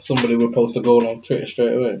somebody will post a goal on Twitter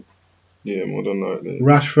straight away. Yeah, more than likely.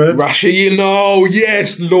 Rashford.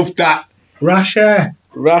 Yes, love that. Rashford.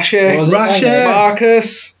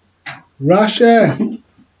 Marcus. Rashford.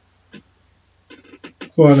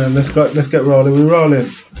 Go on then, let's get rolling. We're rolling.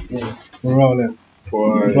 Yeah. We're rolling.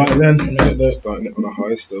 Boy. Right then. They're starting it on a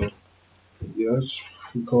high still. Yeah, just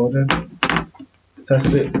recording.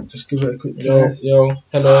 Test it. Just give it a quick Yo, test. hello.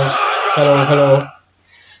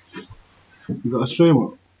 You got a stream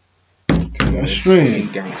up? You got a stream?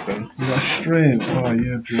 Gangster. You got a stream? Oh,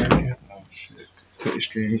 you're joking. Oh, shit. Quick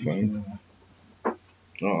stream, fam.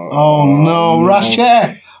 Oh no,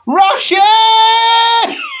 Russia! Russia!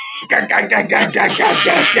 Look at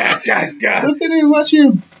him, watch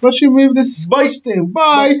him move this disgusting.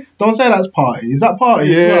 Bye. Don't say that's party. Is that party?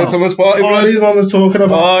 Yeah, as well? Thomas party, Oh, blood. his mum was talking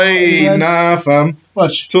about. Oi, nah, fam.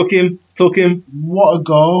 Watch. Took him. What a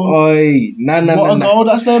goal. Oi, nah. What a goal.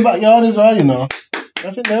 That's their backyard as well, you know.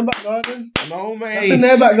 That's in their back garden. No, mate. That's in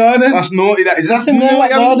their back garden. That's naughty, that is. That's in their back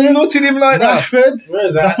garden. I'm nutting him like that. Rashford. Where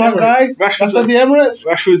is that? That's my guy. That's at the Emirates.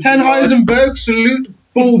 Rashford's Ten Heisenberg, salute,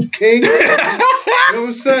 bald king. You know what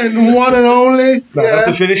I'm saying? One and only. That's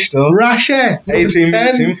a finish still. Rasher. 18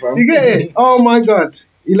 minutes in, fam. You get it? Oh my God.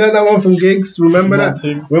 He learned that one from Giggs. Remember that?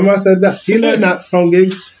 Remember I said that? He learned that from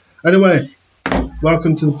Giggs. Anyway,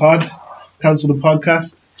 welcome to the pod. Cancel the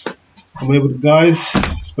podcast. I'm here with the guys.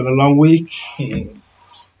 It's been a long week.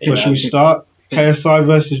 Where should we start? KSI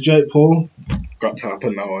versus Jake Paul. Got to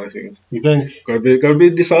happen now, I think. You think? Gotta be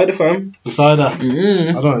a decider, fam. Decider?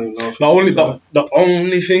 Mm-hmm. I don't even know. If The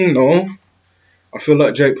only thing, though, I feel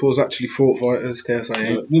like Jake Paul's actually fought fighters, KSI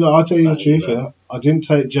ain't. You know, I'll tell you the truth here. I didn't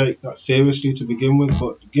take Jake that seriously to begin with,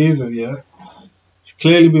 but the geezer, he's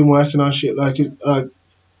clearly been working on shit do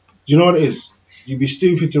you know what it is? You'd be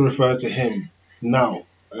stupid to refer to him now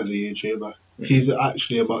as a YouTuber. He's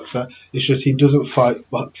actually a boxer. It's just he doesn't fight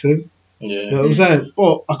boxers. Yeah. You know what I'm saying?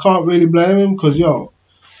 But I can't really blame him because,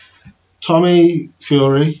 Tommy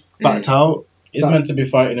Fury backed out. He's meant to be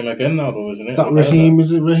fighting him again now, though, isn't it? That Raheem,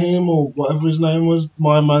 is it Raheem or whatever his name was?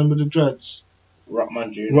 My man with the dreads.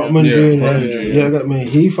 Rockman Jr. Yeah, get me.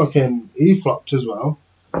 He flopped as well.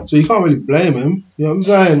 So you can't really blame him. You know what I'm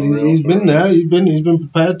saying? He's been there. He's been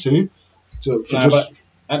prepared to. But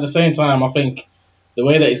at the same time, I think the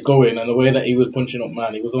way that he's going and the way that he was punching up,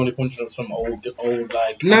 man, he was only punching up some old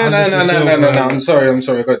like. No. I'm sorry. We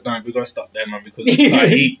gotta stop there, man, because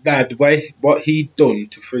the way what he done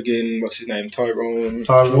to friggin' what's his name, Tyrone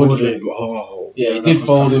Woodley. Oh, yeah, he did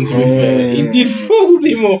fold him. To be fair, he did fold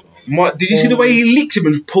him up. Did you see the way he licked him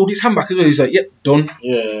and pulled his hand back as well? He's like, "Yep, done."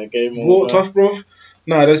 Yeah, game over. Walked off, bro.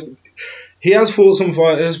 No, he has fought some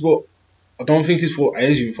fighters, but I don't think he's fought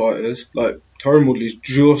Asian fighters. Like Tyrone Woodley's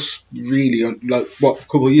just really a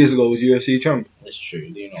couple of years ago was UFC champ. It's true,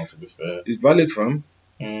 you know. To be fair, it's valid for him.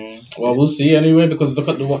 Well, we'll see anyway because look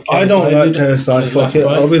at what KSI I don't like did KSI. Fuck it.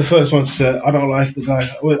 fight. I'll be the first one to say it. I don't like the guy.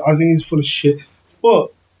 I think he's full of shit.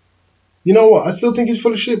 But you know what? I still think he's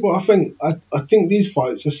full of shit. But I think these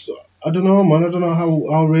fights are. I don't know, man. I don't know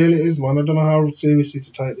how real it is, man. I don't know how seriously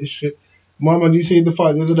to take this shit. Mama, do you see the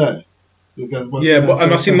fight the other day?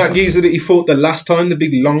 I seen that geezer that he fought the last time, the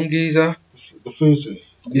big long geezer. The Fusi.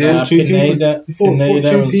 Yeah, He fought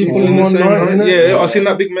two people in one night. Yeah, I seen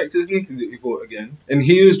that big mech that he fought again, and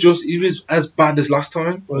he was as bad as last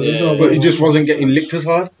time, but he just wasn't getting licked as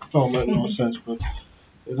hard. Don't make no sense, bro.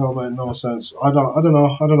 It don't make no sense. I don't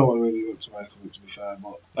know what really went to make of it, to be fair,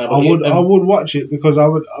 but I would watch it because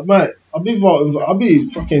I'd be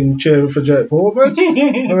fucking cheering for Jake Paul, man.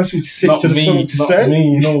 I must be sick to the stomach to say.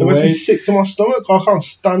 I must be sick to my stomach. I can't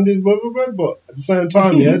stand his brother, bro. But at the same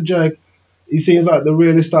time, Jake, he seems like the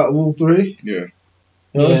realest out of all three. Yeah. You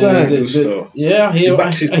know what I'm saying?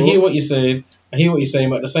 I hear what you're saying.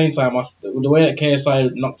 But at the same time, the way that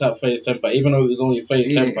KSI knocked out FaZe Temper, even though it was only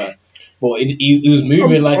FaZe Temper, but he was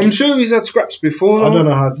moving like. I'm sure he's had scraps before. I don't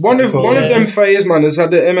know how to. One of them FaZe man has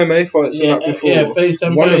had the MMA fights and that before. Yeah, FaZe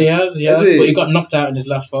Temper he has, but he got knocked out in his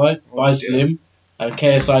last fight by Slim. And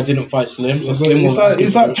KSI didn't fight Slim, so Slim was like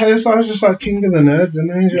KSI is just like king of the nerds,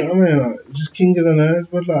 and then you know what I mean, like just king of the nerds.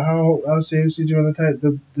 But like, how seriously do you want to take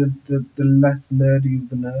the less nerdy of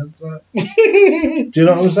the nerds? Like, do you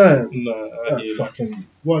know what I'm saying? No, fucking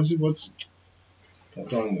what's I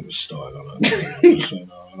don't get me started on that.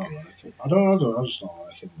 I don't like him. I just don't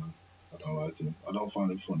like him, man. I don't like him. I don't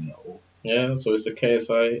find him funny at all. Yeah, so it's a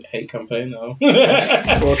KSI hate campaign now.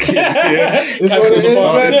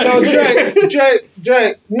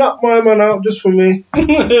 Jake, knock my man out just for me.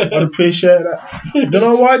 I'd appreciate that. Don't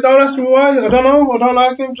know why. Don't ask me why. I don't know. I don't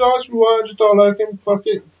like him. Don't ask me why. I just don't like him. Fuck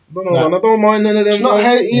it. I don't know, man. I don't mind none of them. It's not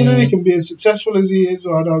hate either. He can be as successful as he is,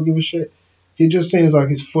 so I don't give a shit. he just seems like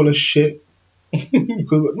he's full of shit.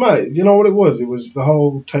 Because, mate, you know what it was? It was the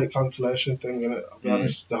whole Tate cancellation thing, innit? I'll be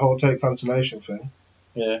honest, the whole Tate cancellation thing.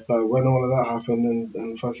 Yeah. Like, when all of that happened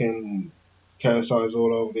and fucking KSI's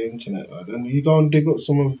all over the internet, right? And you go and dig up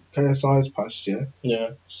some of KSI's past, yeah?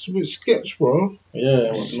 Yeah. It's a bit sketch, bro.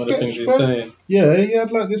 Yeah, some of the things he's saying. Yeah, he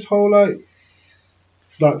had, like, this whole, like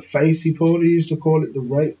face he pulled. He used to call it the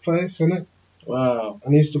rape face, innit? Wow.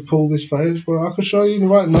 And he used to pull this face, bro. I could show you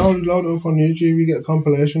right now. Load it up on YouTube. You get a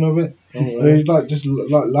compilation of it. Oh, and he's like just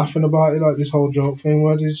like laughing about it, like this whole joke thing.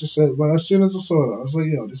 Where he just said, "Well, as soon as I saw that, I was like,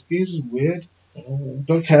 yo, this geezer's weird.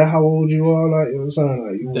 Don't care how old you are, like you know what I'm saying,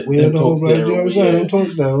 like you're weird old bro. You know what I'm saying? Them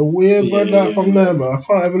talks there are weird, bro. Like from there, bro. I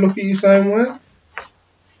can't ever look at you same way. You know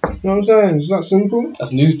what I'm saying? It's that simple.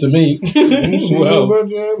 That's news to me. Well, but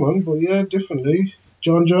yeah, man. But yeah, differently.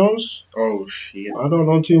 John Jones. Oh shit! I don't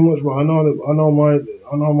know too much, but I know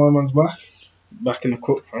my man's back. Back in the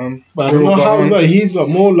cup, fam. But I don't know how, but he's got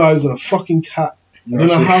more lives than a fucking cat. I don't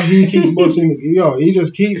know how he keeps busting. Yo, he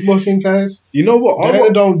just keeps busting guys. You know what? I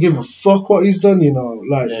don't give a fuck what he's done. You know,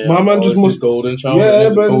 like my man just must. Golden child. Yeah,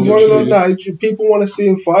 but it's one of those. Like, people want to see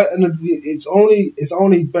him fight, and it's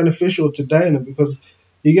only beneficial to Dana because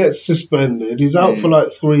he gets suspended. He's out for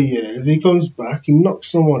like 3 years. He comes back, he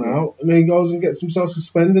knocks someone out, and then he goes and gets himself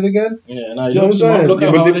suspended again. Yeah, no, you know what I'm saying? But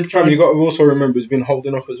you got to also remember he's been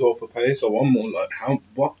holding off as well for pay. So I'm more like,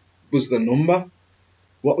 what was the number?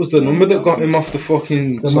 What was the number that got him off the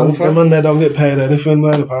fucking sofa? The man, they don't get paid anything,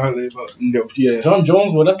 man, apparently. But yeah. John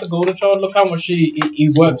Jones, well, that's a golden child. Look how much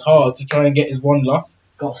he worked hard to try and get his one loss.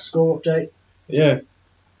 Got a score update. Yeah.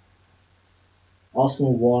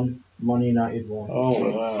 Arsenal 1, Man United 1.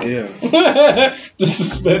 Oh, wow. Yeah. The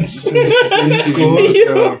suspense. I'm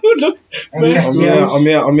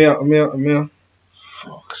here.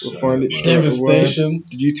 Fuck. We'll find it. Devastation.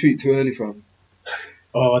 Did you tweet too early, fam?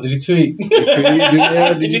 Oh, did he tweet?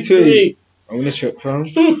 Did you tweet? I'm gonna check, fam.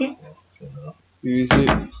 Who is it?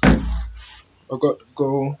 I got the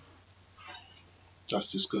goal.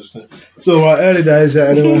 That's disgusting. So, early days, yeah,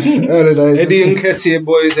 anyway. Early days. Eddie Nketiah,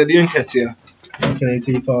 boys. Eddie Nketiah. Can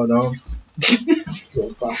he far down?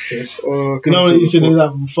 Little bastard. You know when you see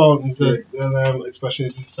that phone, the expression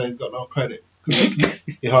is to say he's got no credit.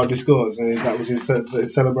 He hardly scores, and that was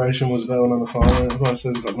his celebration was going on the phone, and everyone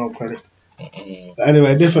says he's got no credit. But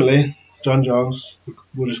anyway, differently, John Jones,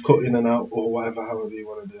 we'll just cut in and out or whatever, however you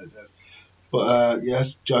want to do it. But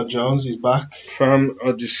yes, John Jones, he's back. Fam,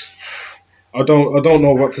 I don't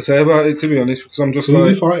know what to say about it, to be honest, because I'm just Who's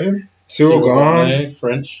he fighting? Cyril Gane.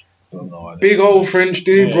 French. Don't know idea. Big old French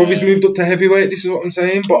dude, yeah. Bro. He's moved up to heavyweight. This is what I'm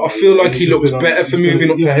saying. But I feel like he looks better for moving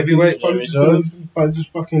up to heavyweight. He's just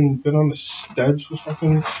fucking been on the steads for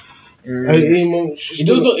fucking 18 months. He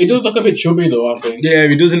does look a bit chubby though, I think. Yeah,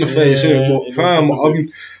 he does in the face. But fam, I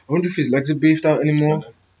wonder if his legs are beefed out anymore.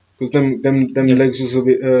 Because them legs was a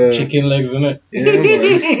bit chicken legs, isn't it? Yeah,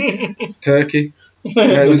 man. Turkey.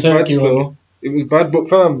 Yeah, it was bad still. It was bad, but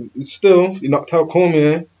fam, it's still he knocked out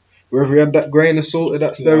Cormier. Wherever he had that grain of salt of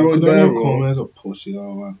that steroid there. Cormier's a pussy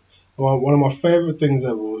though, man. One of my favourite things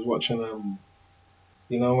ever was watching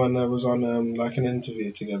you know, when they was on like an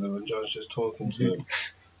interview together and John's just talking to him.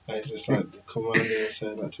 And he's just like, come around here and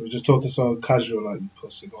say that to him. Just talking so casual, like, you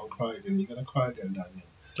pussy, go and cry again. You're going to cry again, Daniel.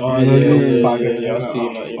 Oh, yeah, I see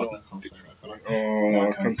that, you know. I can't say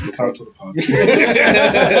that. Cancel the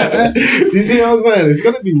podcast. Do you see what I'm saying? It's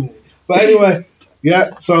going to be me. But anyway,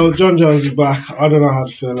 yeah, so John Jones is back. I don't know how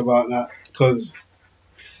to feel about that, because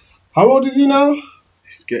how old is he now?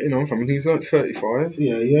 He's getting on, I think he's like 35.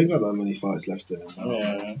 Yeah, he ain't got that many fights left in him.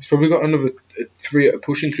 Yeah. He's probably got another 3 at a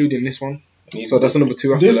push, including this one. So that's another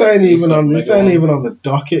 2 after this that. Ain't even on the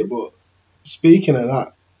docket, but speaking of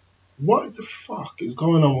that, what the fuck is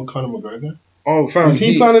going on with Conor McGregor? Oh, fam. Is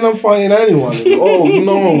he planning on fighting anyone? Oh,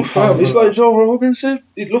 no, fam. It's like Joe Rogan said.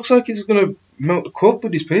 It looks like he's going to melt the cup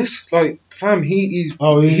with his piss. Like, fam, he is...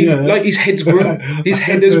 Oh, yeah. Like, his head's grown. His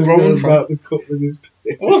head has grown, fam. Melt the cup with his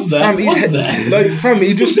piss. What's that? Fam, like, fam,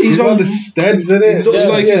 he's on the steads, isn't it? It looks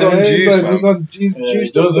like he's on juice,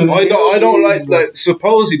 He's on juice. I don't like,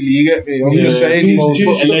 supposedly, you get me? I'm just saying.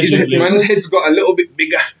 His man's head's got a little bit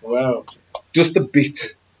bigger. Wow. Just a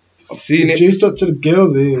bit. I've seen it. Juiced up to the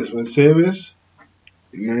gills, he is, man. Serious.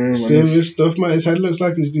 Man, serious stuff, man. His head looks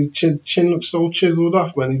like his chin looks so chiseled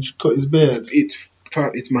off, man. He just cut his beard. It's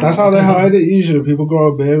mad. That's how they hide it usually. People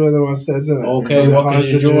grow a beard when they're on stage, isn't it? Okay,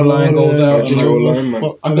 because the jawline goes out.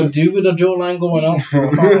 I could do with a jawline going out.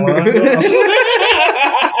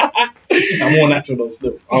 I'm more natural though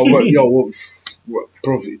still.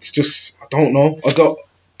 Bro, it's just, I don't know.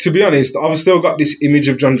 To be honest, I've still got this image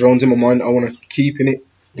of John Jones in my mind. I want to keep in it.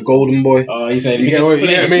 The golden boy. Oh, you saying you get what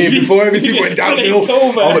I mean? Before everything went downhill,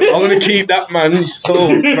 I'm going to keep that, man. So,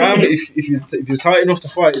 fam, if he's tight enough to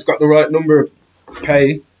fight, he's got the right number of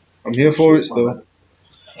pay. I'm here for it still.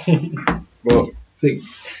 But think,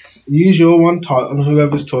 use your one tight on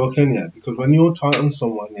whoever's talking, yeah. Because when you're tight on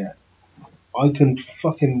someone, yeah, I can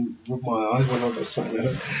fucking rub my eyes when I've got something in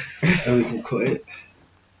it, and we can cut it.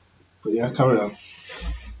 But yeah, carry on.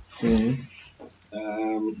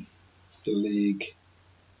 The league.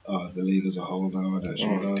 Oh, the league as a whole now. I don't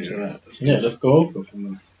actually go into that. Yeah, let's go.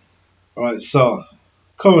 Alright, so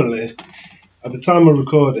currently, at the time of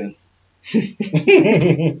recording,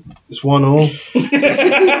 it's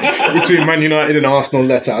 1-1 between Man United and Arsenal,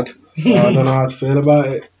 let's add. I don't know how to feel about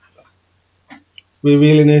it. We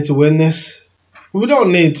really need to win this. Well, we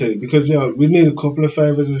don't need to, because we need a couple of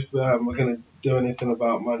favours if we're going to do anything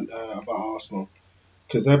about Arsenal.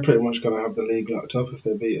 Because they're pretty much going to have the league locked up if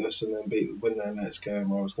they beat us and then win their next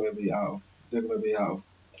game, or they're going to be out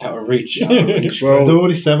of reach. Well, they're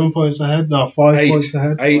already 7 points ahead. No, 5 points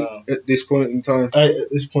ahead. 8 at this point in time. 8 at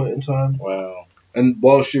this point in time. Wow. And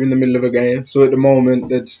whilst you're in the middle of a game, so at the moment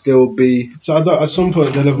they'd still be. So I thought at some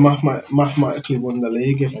point they'd have mathematically won the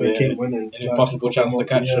league if they keep winning. An impossible chance to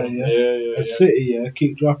catch them. And City,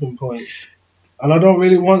 keep dropping points. And I don't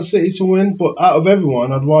really want City to win, but out of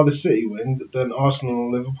everyone, I'd rather City win than Arsenal or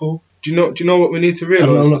Liverpool. Do you know what we need to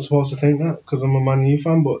realise? I'm not supposed to think that because I'm a Man U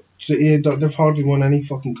fan, but City, they've hardly won any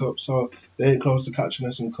fucking cups, so they ain't close to catching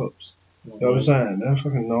us in cups. You know what I'm saying? They're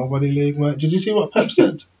fucking nobody league, mate. Did you see what Pep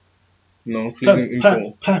said? No, please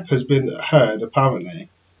Pep has been heard, apparently,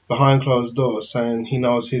 behind closed doors, saying he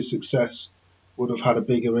knows his success would have had a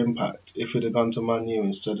bigger impact if he'd have gone to Man U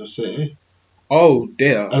instead of City. Oh,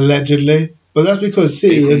 dear. Allegedly. But that's because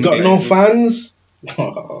City have got no fans.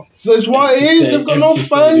 Oh. That's why it is. They've got no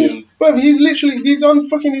fans. Bro, he's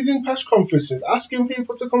in press conferences asking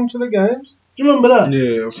people to come to the games. Do you remember that?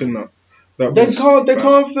 Yeah, I've seen that. They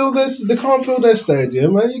can't fill their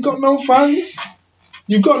stadium, man. You got no fans.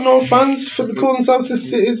 You've got no fans for the call themselves as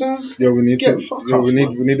citizens. Yeah, we need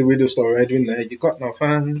we need a video store right in there. You got no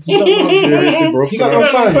fans. Seriously, bro. You got no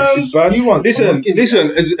fans. You want listen.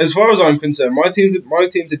 As far as I'm concerned, my team's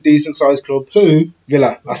a decent sized club. Who?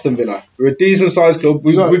 Villa, Aston Villa. We're a decent sized club.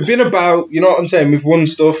 We've been about. You know what I'm saying? We've won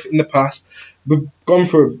stuff in the past. We've gone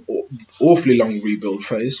for an awfully long rebuild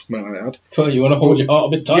phase, may I add. So you want to hold your heart a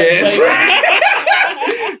bit tight? Yeah.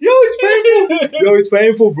 It's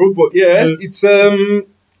painful, bro. But yeah, it's I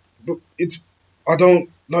don't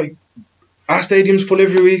like. Our stadium's full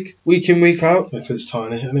every week in, week out. Because it's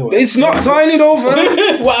tiny anyway. It's not tiny though,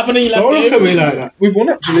 fam. What happened to you last Don't look at me like that. We won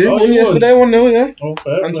actually. Won yesterday, 1-0, yeah. Oh,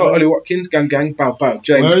 fair. And Ollie Watkins, gang, bow.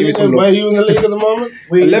 James, give me some Where are you in the league at the moment?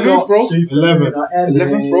 11th, bro.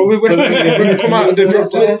 11th, bro. We're going to come out and do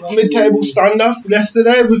mid-table standoff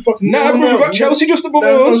yesterday. We fucking bro. We got Chelsea just above us.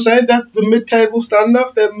 That's what I'm saying. That's the mid-table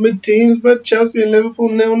standoff. They're mid-teams, but Chelsea and Liverpool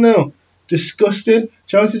 0-0. Disgusting.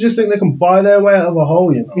 Chelsea just think they can buy their way out of a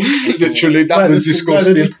hole, you know. Literally, that was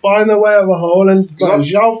disgusting. They're just buying their way out of a hole, and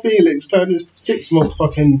João Felix turned his 6-month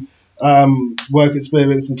fucking work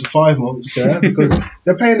experience into 5 months, yeah, because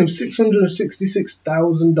they're paying him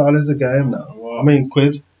 $666,000 a game now. Wow. I mean,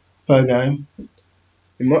 quid per game.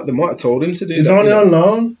 They might have told him to do that. He's only on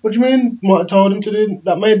loan. What do you mean? Might have told him to do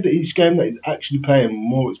that? Made each game that he's actually playing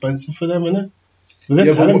more expensive for them, innit? They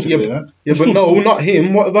didn't tell him to do that. Yeah, but no, not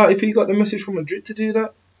him. What about if he got the message from Madrid to do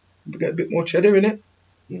that? We get a bit more cheddar in it.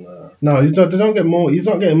 No, he's not. They don't get more. He's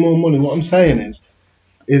not getting more money. What I'm saying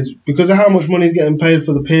is because of how much money he's getting paid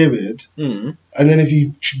for the period, and then if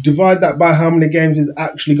you divide that by how many games he's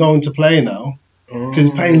actually going to play now, because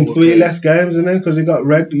he's playing 3 less games, isn't it? Because he got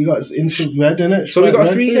instant red in it. So he got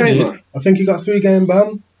a 3-game. I think he got 3-game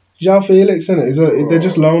ban. João Felix, in it. They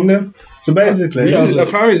just loaned him. So basically,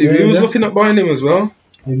 apparently we was looking at buying him as well.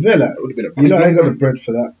 Villa, you ain't got the bread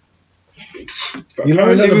for that. You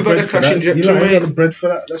don't have the bread for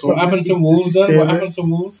that. What happened to Wolves then? What happened to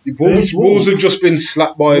Wolves? Wolves have just been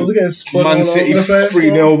slapped by Man City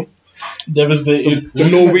 3-0. Devastated. The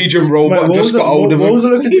Norwegian robot just got hold of them. Wolves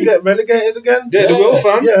are looking to get relegated again. Yeah, they will,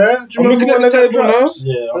 fam. Yeah, I'm looking at the table now.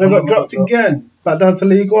 Yeah, and they got dropped again. Back down to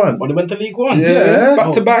League One. Oh, they went to League One? Yeah.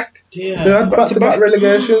 Back to back. Yeah. They had back-to-back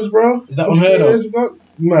relegations, bro. Is that unheard of?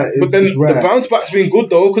 Mate, but then the bounce back's been good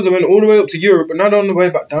though, because they went all the way up to Europe, but now they're on the way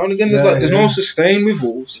back down again. There's no sustain with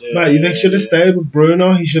Wolves. Mate, they should have stayed with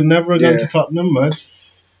Bruno. He should never have gone to Tottenham, man.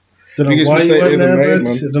 Don't know why he went there, man. I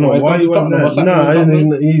don't know why he went there. No,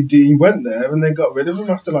 he went there and they got rid of him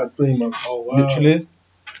after like 3 months. Oh, wow. Literally.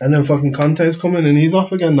 And then fucking Conte's coming and he's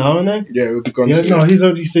off again now, isn't he? Yeah, he'll be gone. Yeah, no, he's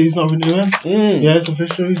already said he's not renewing. Yeah, it's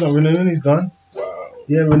official. He's not renewing. He's gone. Wow.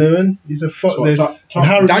 Yeah, renewing. He said, fuck So this.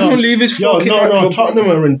 Daniel Levy's fucking Tottenham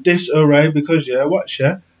are in disarray because,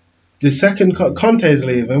 the second Conte's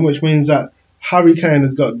leaving, which means that Harry Kane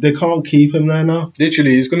they can't keep him there now.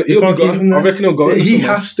 Literally, he'll be gone. I reckon he'll go. He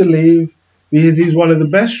has to leave because he's one of the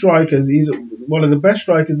best strikers. He's one of the best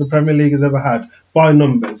strikers the Premier League has ever had by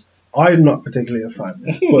numbers. I'm not particularly a fan,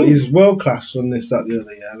 but he's world class on this, that, the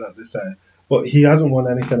other, like they say. But he hasn't won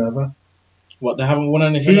anything ever. What, they haven't won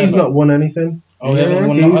anything? He's not won anything. Oh, he hasn't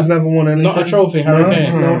won He's never won anything. Not a trophy, Harry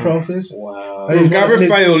Kane? No trophies. Wow. Gareth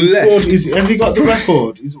Bale left. Has he got the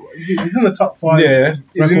record? He's in the top 5. Yeah,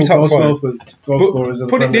 he's in top 5. Goal scorers.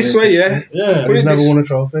 Put it this way, He's never won a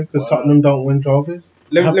trophy because Tottenham don't win trophies.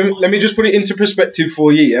 Let me just put it into perspective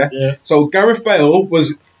for you, yeah? So Gareth Bale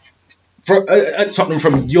was at Tottenham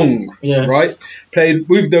from young, right? Played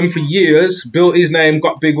with them for years, built his name,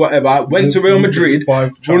 got big, whatever. Went to Real Madrid,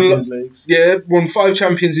 5 Champions Leagues. Yeah, won 5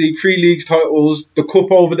 Champions League, 3 leagues titles, the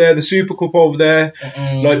cup over there, the Super Cup over there,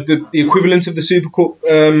 like the equivalent of the Super Cup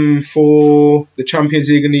for the Champions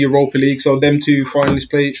League and the Europa League. So them two finalists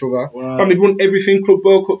play each other. Wow. Probably won everything, Club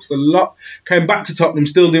World Cups, a lot. Came back to Tottenham,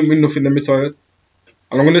 still didn't win nothing, then retired.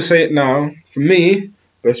 And I'm going to say it now, for me,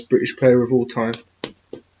 best British player of all time.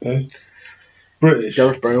 Okay. British.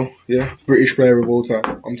 Gareth Bale, British player of all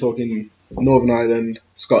time. I'm talking Northern Ireland,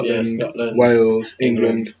 Scotland, Wales,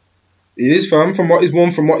 England. He is, fam, from what he's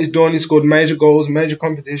won, from what he's done. He's scored major goals, major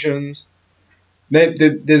competitions.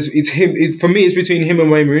 It's him. For me, it's between him and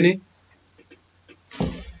Wayne Rooney.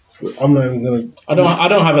 I'm not even gonna. I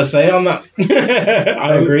don't have a say on that.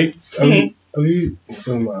 I agree. Have you?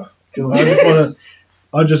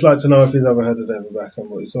 I'd just like to know if he's ever heard of David Beckham,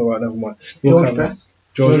 but it's all right. Never mind.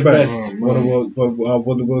 George Best won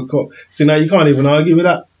the World Cup. See, now you can't even argue with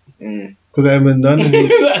that because they haven't been done. You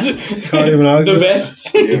can't even argue. The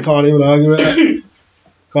best. You can't even argue with that.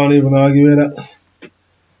 Can't even argue with that.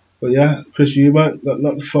 But yeah, Chris Eubank got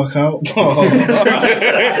knocked the fuck out.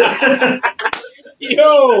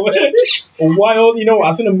 Yo, wild. You know,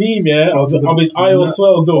 I seen a meme, of his IO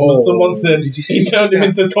swelled up, and someone said he turned him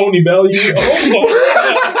into Tony Bellew. Yo!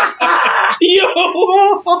 Yeah,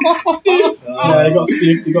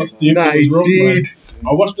 he got stiffed. Nice, dude.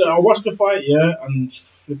 I watched the fight, and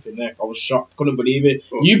flipping neck, I was shocked. Couldn't believe it.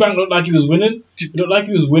 Eubank looked like he was winning. He looked like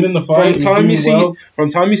he was winning the fight. From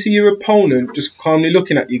time you see your opponent just calmly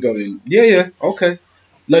looking at you, going, yeah, okay.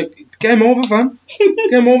 Like, game over, fam.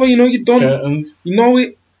 Game over. You know you're done. Curtains. You know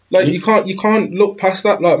it. Like you can't look past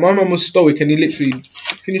that. Like my man was stoic and he literally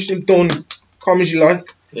finished him done, calm as you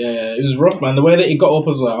like. Yeah, it was rough, man. The way that he got up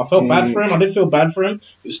as well. I felt bad for him. I did feel bad for him.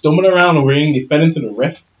 He was stumbling around the ring. He fell into the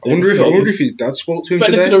ref. I wonder if his dad spoke to him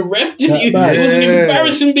today. Fell into the ref. It was an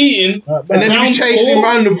embarrassing beating. And then he was chasing him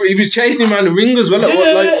around the ring as well.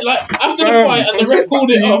 Like after the fight, and the ref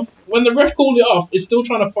called it off. When the ref called it off, he's still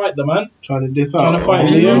trying to fight the man. Trying to dip out. Trying to fight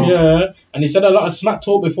Liam, And he said a lot of smack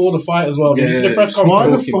talk before the fight as well. Did you see the press conference?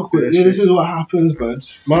 Why the fuck this is what happens, bud.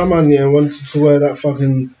 My man wanted to wear that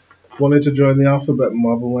fucking... Wanted to join the alphabet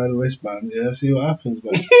mob and wear the wristband. Yeah, see what happens,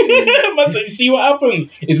 man. See what happens.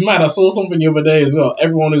 It's mad. I saw something the other day as well.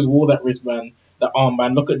 Everyone who's wore that wristband, that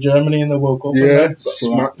armband. Look at Germany in the World Cup. Yeah,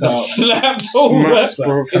 slapped over. It's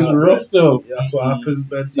rough still. Yeah, that's what happens,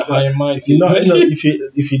 man. The high and mighty.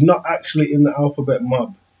 If you're not actually in the alphabet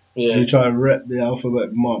mob, you try to rep the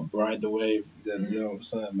alphabet mob. Ride the wave. Then you know what I'm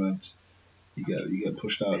saying, man. You get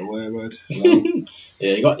pushed out of the way, man. So.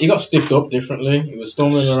 Yeah, he got stiffed up differently. He was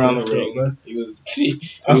stumbling around the ring. He was.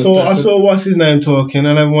 I saw what's his name talking,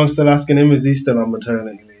 and everyone's still asking him, is he still on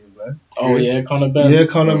maternity leave, man? Oh yeah, Conor Ben. Yeah,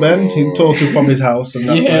 Conor Ben. He talking from his house and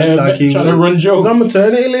that. Yeah, like he trying to run jokes. He's on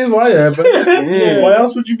maternity leave. Why? Yeah, but why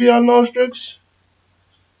else would you be on those drugs?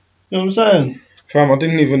 You know what I'm saying? Fam, I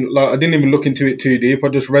didn't even look into it too deep. I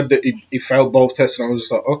just read that he failed both tests, and I was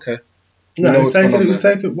just like, okay. No, it was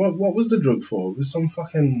taken. What was the drug for? It was some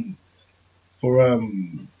fucking for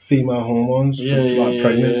female hormones, for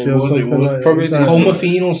pregnancy or something. Like probably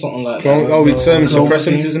Clomiphene or something like that. Oh, it's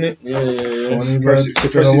suppressant, isn't it? Yeah.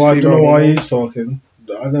 I don't know why he's talking.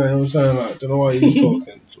 I don't know what I'm saying. I don't know why he's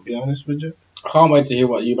talking. To be honest with you, I can't wait to hear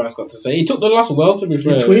what Eubank's got to say. He took the last well, to be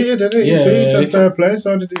fair. He tweeted, didn't he? He tweeted, said fair play.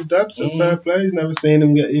 So did his dad. Said fair play. He's never seen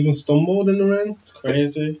him get even stumbled in the ring. It's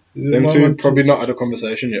crazy. Them two probably not had a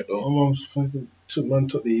conversation yet, though. My mom's fucking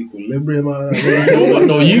took the equilibrium out of that.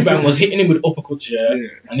 No, Eubank was hitting him with uppercuts,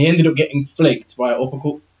 and he ended up getting flaked by an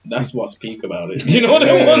uppercut. That's what's peak about it. You know what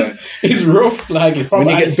it was? It's rough. Like it's probably,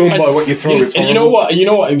 when you get done by what you throw, it's and you know what?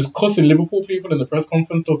 It was cussing Liverpool people in the press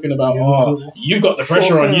conference talking about, you've got the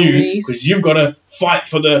pressure on you because you've got to fight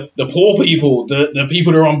for the poor people, the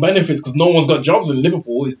people that are on benefits because no one's got jobs in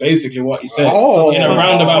Liverpool. Is basically what he said in a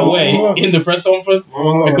roundabout way in the press conference.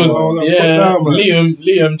 Because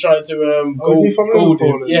Liam tried to is he from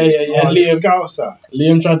Liverpool? Yeah.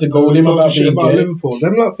 Liam tried to goad him about being gay. Liverpool.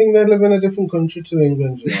 Them not think they live in a different country to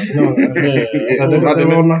England. You know, they got their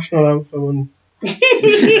own national anthem. And they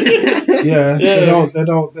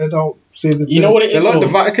don't see the. You know what it is? They're like the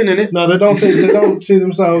Vatican, innit? No, they don't see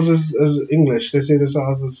themselves as English. They see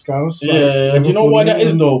themselves as Scouse. Yeah, do you know why that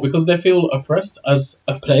is though? Because they feel oppressed as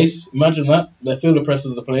a place. Imagine that. They feel oppressed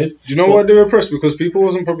as a place. Do you know why they're oppressed? Because people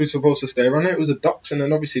wasn't probably supposed to stay around it. It was the docks, and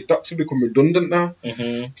then obviously docks have become redundant now.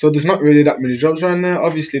 Mm-hmm. So there's not really that many jobs around there.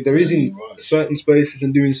 Obviously, there is in certain spaces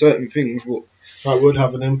and doing certain things, but that would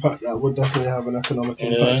have an impact. That would definitely have an economic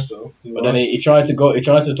impact, though. But then he tried to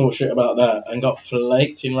talk shit about that and got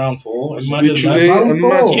flaked in round 4. Imagine that. In round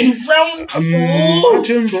 4.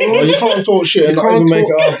 Imagine, bro. You can't talk shit and not even make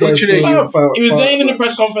it halfway through. He was saying in the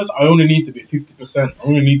press conference, I only need to be 50%.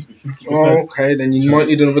 Oh, okay, then you might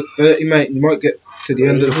need another 30, mate. You might get to the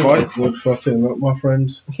end of the fight. Good fucking luck, my friend.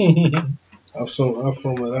 Have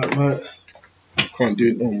fun with that, mate. Can't do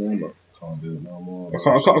it no more, mate. Can't do it no more.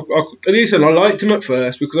 Listen, I liked him at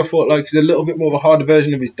first because I thought like he's a little bit more of a harder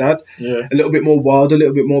version of his dad. Yeah. A little bit more wild, a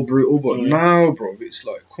little bit more brutal. But now, bro, it's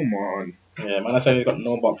like, come on. Yeah, man, I said he's got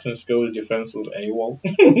no boxing skills. His defense was AWOL.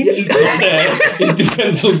 His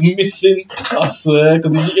defense was missing, I swear.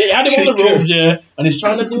 Because he had him on the ropes, and he's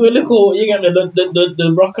trying to do a little, you get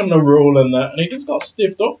the rock and the roll and that, and he just got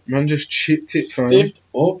stiffed up. Man just chipped it, fam. Stiffed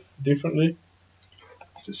up differently.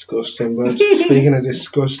 Disgusting, man. Speaking of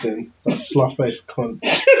disgusting, that sloth-faced cunt.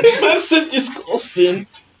 Massive disgusting.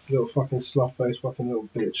 Little fucking sloth-faced fucking little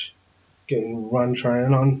bitch. Getting run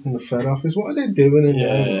trying on in the Fed office. What are they doing in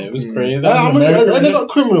there? Yeah, it was crazy. And they got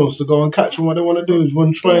criminals to go and catch them. What they want to do is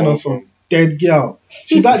run train on some dead girl.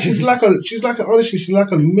 She's like a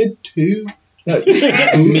mid-2. Like,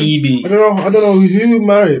 maybe. I don't know who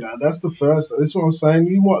married her. That's the first. That's what I'm saying.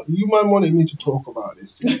 You man wanted me to talk about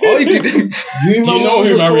this. I didn't. Do you know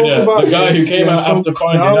who married her? The guy who came out after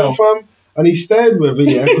finding out. And he stayed with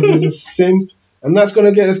her, because he's a simp. And that's going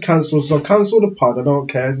to get us cancelled. So cancel the pod. I don't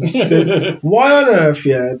care. It's a simp. Why on earth,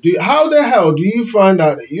 how the hell do you find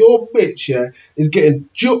out that your bitch, is getting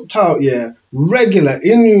juked out, regular,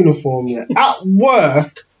 in uniform, at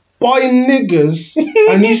work, by niggas,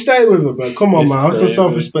 and you stay with her, bro? Come on, man. Have some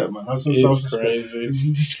self-respect, man. Have some self-respect. Crazy.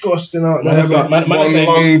 It's disgusting out there. That's one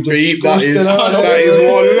long beat. That is one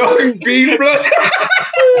long beat, blood.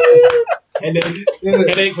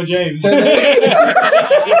 Headache for James.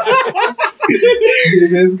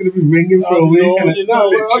 It's going to be ringing for a week. I don't know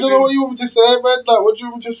what you want me to say, man. Like, what do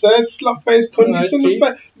you want me to say? Slough-faced cunt. Look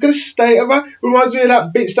at the state of her. Reminds me of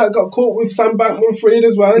that bitch that got caught with Sam Bankman-Fried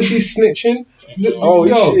as well, and she's snitching.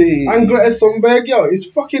 And Greta Thunberg,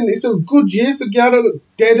 it's a good year for girl that look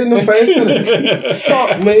dead in the face, isn't it?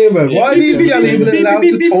 Fuck me, man. Why are these girls even allowed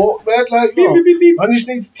to talk, man? Like, I just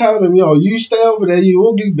need to tell them, you stay over there, you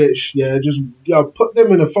ugly bitch, just put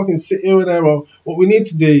them in a fucking city over there, or what we need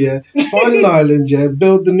to do, find an island,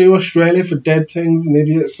 build the new Australia for dead things and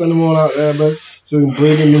idiots, send them all out there, man, so we can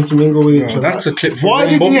breed and intermingle with each other. That's a clip for Why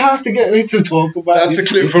Rumble. did you have to get me to talk about That's a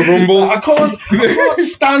clip for Rumble. I can't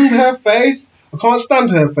stand her face. I can't stand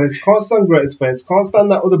her face. Can't stand Greta's face. Can't stand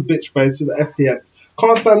that other bitch face with the FTX.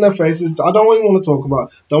 Can't stand their faces. I don't even want to talk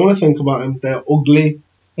about. Don't want to think about them. They're ugly.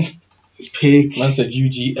 It's peak. Man said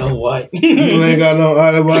UGLY. You ain't got no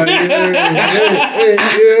alibi.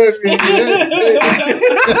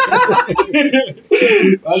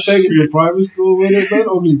 I'll take it to private school with it, man.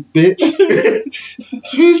 Ugly bitch.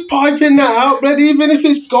 Who's piping that out, blood? Even if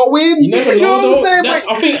it's going, you never know. What I'm saying?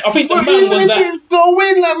 I think the man even was if that. it's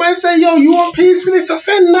going, like man say, yo, you want piece of this? I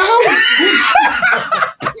said no.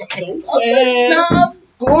 Nah,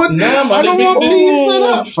 good. I don't want a piece of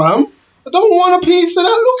that, fam. I don't want a piece of that.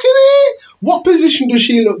 Look at it. What position does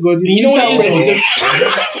she look good? You know what it is?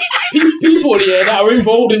 People that are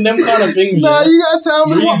involved in them kind of things. Nah, you gotta tell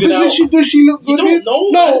me what position does she look good in?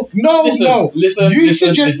 No. You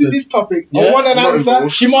suggested this topic. I want an answer.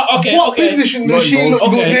 She might. What position does she look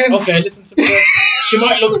good in? Okay, listen to me. She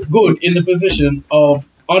might look good in the position of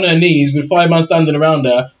on her knees with 5 men standing around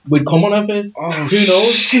her with cum on her face. Oh, who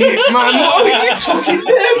knows? Shit, man. What are you talking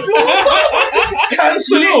there, bro?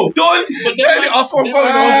 Cancel it. Done. Turn it off. I'm going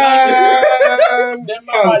on.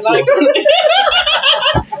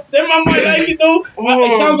 Them Them man might like it though.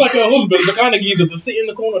 It sounds like her husband, the kind of geezer to sit in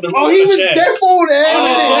the corner of the room. Oh, he was defo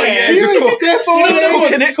there. He was defo there.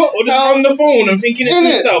 Or just on the phone and thinking it to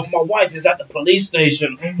himself. My wife is at the police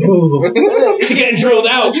station. She's getting drilled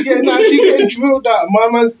out. She's getting drilled out. My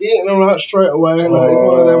man's eating her out straight away. Like, it's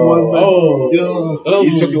one of them ones.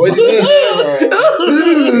 You took it. What did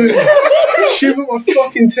you do? Shiver my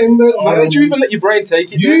fucking timbers. Why did you even let your brain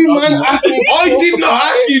take it? You man asked me. I did not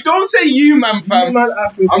ask you. Don't say you, man, fam. You man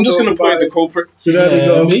asked me. I'm just gonna play the culprit. So there we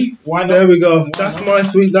go. Why not? There we go. That's my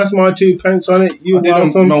tweet. That's my 2 pence on it. You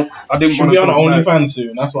welcome. No, I didn't. She'll be on OnlyFans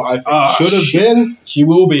soon. That's what I think. Should have been. She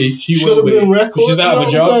will be. She Should have been record. She's out of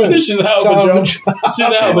a job. She's out of a job. She's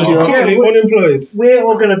out of a job. Unemployed. We're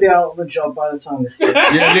all going to be out of a job by the time this is.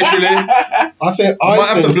 Yeah, literally. I might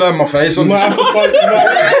have to blur my face on this.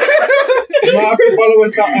 You might have to follow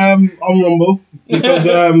us on Rumble because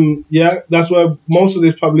that's where most of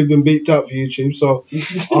this probably been beat out for YouTube. So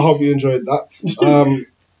I hope you enjoyed that.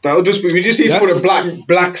 That'll just be. We just need to put a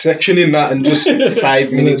black section in that and just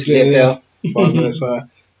 5 minutes later. 5 minutes later.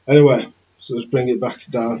 Anyway, so let's bring it back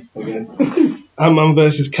down again. Antman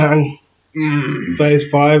versus Kang. Phase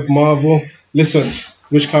 5, Marvel. Listen,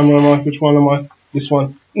 which camera am I? Which one am I? This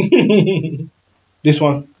one. This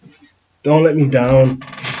one. Don't let me down.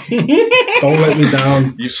 Don't let me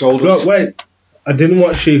down. You sold us. Look, wait. I didn't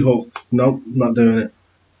watch She-Hulk. Nope, not doing it.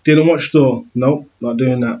 Didn't watch Thor. Nope, not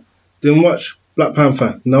doing that. Didn't watch Black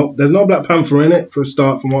Panther. Nope, there's no Black Panther in it for a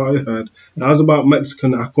start from what I heard. That was about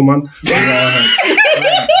Mexican Aquaman. Yeah.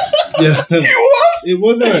 It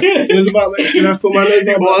wasn't. It was about Mexican Aquaman.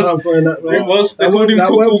 It was. That went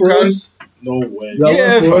for us. No way.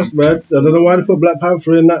 That went for us, man. I don't know why they put Black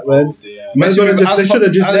Panther in that, man. They should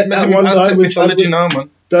have just let that one guy with Chadwick.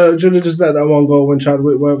 They should have just let that one go when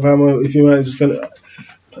Chadwick went family. If you were just gonna.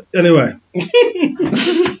 Anyway,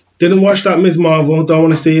 didn't watch that Ms. Marvel. Don't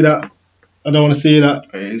want to see that. I don't want to see that.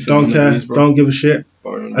 Don't care. Don't give a shit.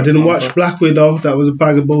 I didn't watch Black Widow. That was a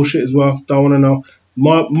bag of bullshit as well. Don't want to know.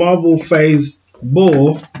 Marvel Phase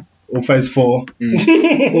 4 or Phase 4, or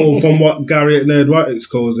from what Gary at Nerdwritings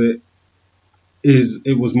calls it,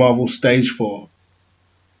 it was Marvel Stage 4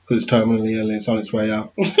 because it's terminally ill and it's on its way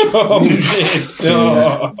out.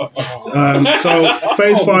 So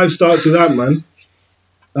Phase 5 starts with Antman,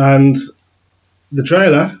 and the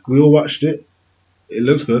trailer, we all watched it. It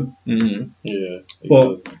looks good. Yeah.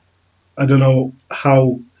 But I don't know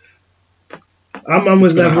how. Antman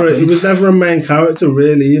was never a main character,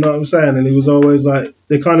 really, you know what I'm saying? And he was always like,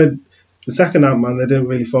 the second Antman, they didn't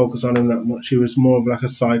really focus on him that much. He was more of like a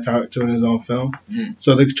side character in his own film.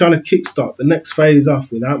 So they're trying to kickstart the next phase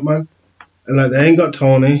off with Antman. And like, they ain't got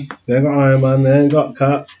Tony, they ain't got Iron Man, they ain't got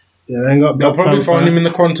Cap, they ain't got Black They'll probably Panther. find him in the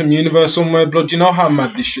quantum universe somewhere, blood. You know how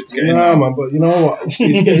mad this shit's getting. Nah, man, but you know what?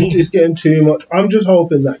 It's getting too much. I'm just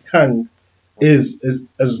hoping that Kang is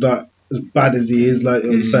as bad as he is, like, you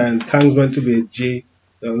know what I'm saying. Kang's meant to be a G, you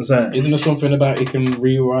know what I'm saying. Isn't there something about he can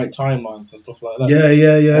rewrite timelines and stuff like that? Yeah.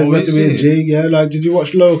 It's meant to be a G. Yeah, like, did you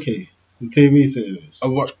watch Loki, the TV series? I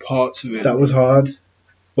watched parts of it. That was hard,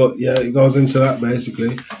 but yeah, it goes into that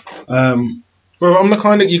basically. Bro, I'm the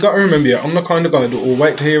kind of, you got to remember, I'm the kind of guy that will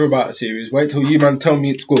wait to hear about a series, wait till you man tell me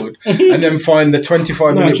it's good, and then find the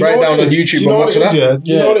 25-minute breakdown on YouTube and watch that.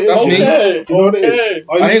 Do you know what it is? That's me. Do you know what it is?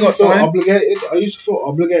 I ain't got time. I used to feel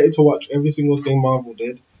obligated to watch every single thing Marvel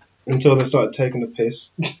did until they started taking the piss.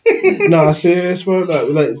 Nah, serious, bro.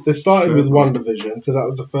 Like they started with WandaVision because that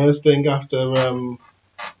was the first thing after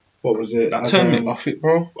what was it? That turned me off it,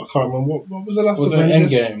 bro. I can't remember what was the last. Was it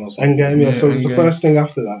Endgame or something? Endgame, yeah. So it was the first thing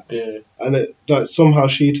after that. Yeah. And it, like, somehow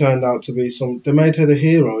she turned out to be they made her the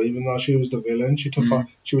hero, even though she was the villain. She took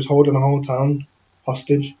she was holding a whole town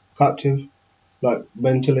hostage, captive, like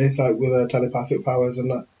mentally, like with her telepathic powers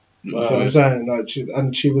and that. You know what I'm saying? Like,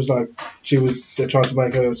 they're trying to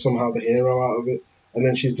make her somehow the hero out of it, and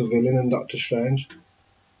then she's the villain in Doctor Strange.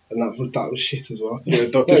 And that was shit as well. Yeah,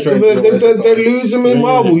 Doctor Strange. They're losing me,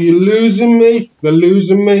 Marvel. You're losing me. They're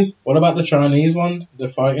losing me. What about the Chinese one? The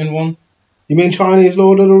fighting one? You mean Chinese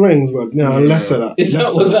Lord of the Rings? Well, no, less of that.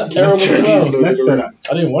 Was that terrible as well? Less of that.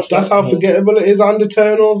 I didn't watch that. That's how forgettable it is. And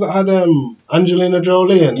Eternals that had Angelina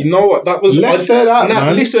Jolie in it. You know what? That was... Less of that,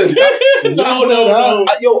 man. Listen. No.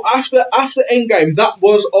 Yo, after Endgame, that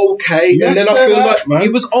was okay. And then I feel like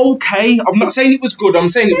it was okay. I'm not saying it was good. I'm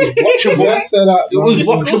saying it was watchable. Less of that, man. It was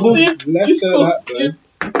watchable. Less of that, man.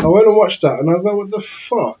 I went and watched that and I was like, what the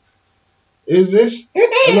fuck is this?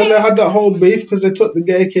 And then they had that whole beef because they took the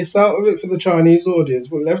gay kiss out of it for the Chinese audience,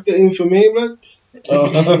 but left it in for me, man.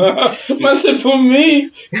 Man said for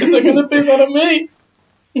me. It's taking the piss out of me.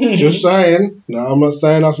 Just saying. No, I'm not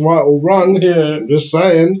saying that's right or wrong. Yeah. I'm just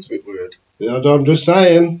saying. It's a bit weird. Yeah, I'm just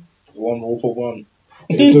saying. one rule for one.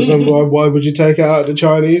 It doesn't. Why would you take it out of the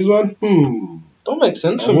Chinese one? Don't make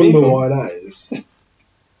sense I for me. wonder why that is.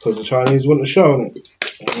 Because the Chinese wouldn't have shown it,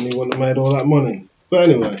 and he wouldn't have made all that money. But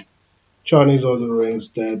anyway, Chinese Lord of the Rings,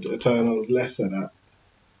 dead, Eternals, less of that.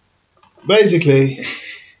 Basically,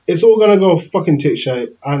 it's all gonna go fucking tit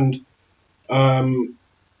shape, and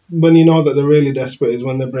when you know that they're really desperate is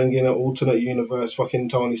when they bring in an alternate universe fucking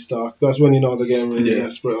Tony Stark. That's when you know they're getting really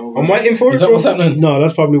desperate. I'm waiting for it. Is that what's happening? No,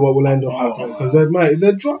 that's probably what will end up happening because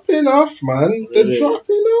they're dropping off, man. They're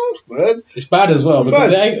dropping off, man. It's bad as well because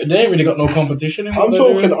they ain't really got no competition. In I'm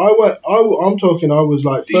talking. I was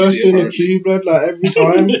like first in the queue, blood. Like every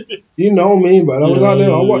time, you know me, man. I was out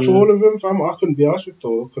there. I watch all of them, fam. I couldn't be asked with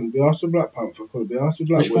Thor. Couldn't be asked with Black Panther. Couldn't be asked with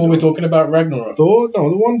Black Widow. Which one we're talking about? Ragnarok. Thor? No,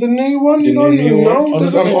 the new one. You don't even know.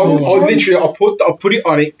 I put it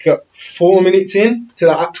on. It kept 4 minutes in to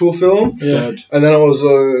the actual film, Dead. And then I was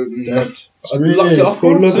dead. I locked it off.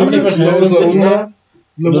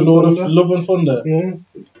 Love and Thunder. Yeah,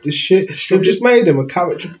 this shit. They've just made him a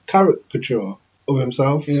caricature of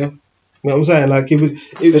himself. Yeah, you know what I'm saying? Like it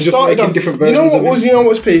was started off different versions. You know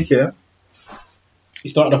what's peak here? He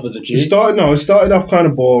started off as a G. It started off kind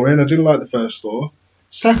of boring. I didn't like the first Thor.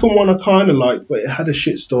 Second one I kind of liked, but it had a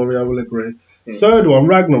shit story. I will agree. Third one,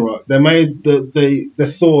 Ragnarok. They made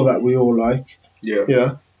the Thor that we all like.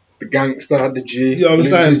 Yeah. The gangster had the G. You know what I'm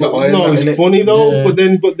saying? No, it's funny though. Yeah.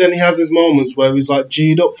 But then he has his moments where he's like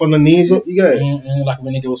G'd up from the knees up. You get it? Like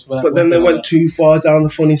when he goes for that. But then they went too far down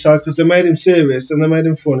the funny side because they made him serious and they made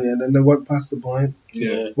him funny and then they went past the point.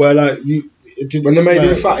 Yeah. Where like when they made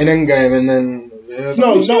him fat in Endgame and then. Yeah,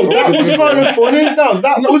 no, that was kind of funny. No,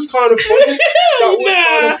 that was kind of funny. That was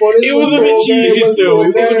kind of funny. It was a bit cheesy still.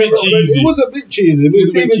 It was a bit cheesy. It was a bit cheesy. It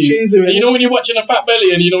was even cheesier. And you know when you're watching a fat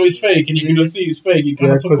belly and you know he's fake and you can just see he's fake, it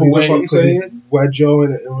kind of took away. We're Joe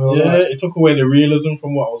in it in real life. It took away the realism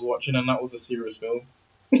from what I was watching, and that was a serious film.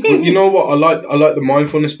 But you know what? I like the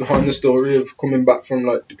mindfulness behind the story of coming back from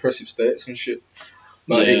like depressive states and shit.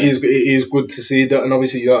 Like it is good to see that, and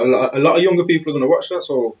obviously a lot of younger people are gonna watch that.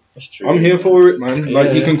 So that's true. I'm here for it, man. Yeah.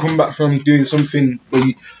 Like you can come back from doing something where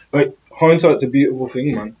you, like hindsight's a beautiful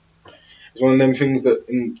thing, man. It's one of them things that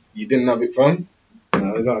you didn't have it, fam.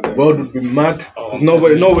 The world would be mad. There's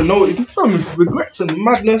nobody, fam, regrets and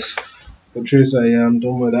madness. The truth is, I'm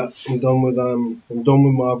done with that. I'm done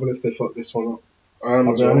with Marvel if they fuck this one up.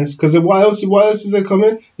 I'll be honest. Because what else is there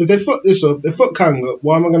coming? If they fuck this up, they fuck Kang up.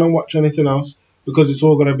 Why am I gonna watch anything else? Because it's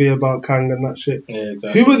all going to be about Kang and that shit. Yeah,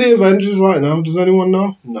 exactly. Who are the Avengers right now? Does anyone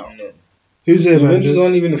know? No. Who's the Avengers?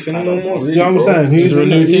 Aren't even a thing no more. Really, you know what I'm saying? Who's a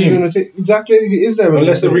new team? Exactly. Is there?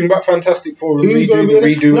 Unless they bring back Fantastic Four and who's going to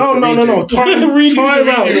be redo? No. Time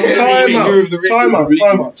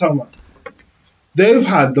out. They've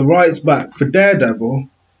had the rights back for Daredevil.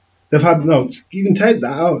 They've had even take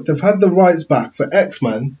that out. They've had the rights back for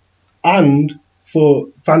X-Men and for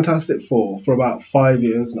Fantastic Four for about 5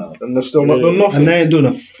 years now. And they've still not done nothing. And they ain't done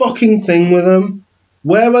a fucking thing with them.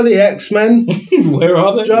 Where are the X-Men? Where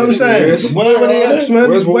are they? Do you know what I'm saying? Where are the X-Men?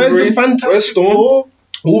 Where's the Fantastic Four?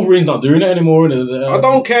 Wolverine's not doing it anymore. I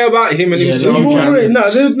don't care about him and himself. Wolverine,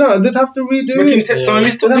 they'd have to redo it. Take time.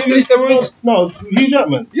 He's still doing steroids. No, Hugh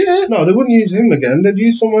Jackman. Yeah. No, they wouldn't use him again. They'd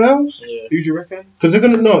use someone else. Yeah. Who do you reckon? Because they're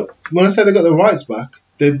gonna when I say they got the rights back,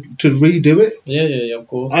 to redo it. Yeah, of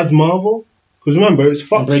course. As Marvel. Because remember, it's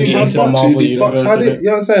Fox who had Fox. Fox had it, you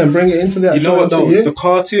know what I'm saying? Bring it into the actual You know what though? The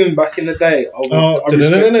cartoon back in the day, I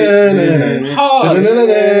respect it.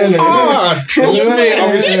 Hard! Trust me,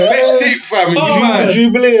 I respect it, fam.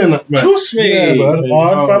 Jubilee and that, man. Trust me. Yeah, man.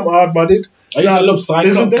 Hard-bodied. I used to love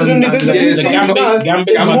Cyclops. There's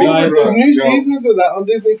new seasons of that on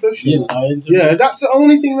Disney Plus. Yeah, that's the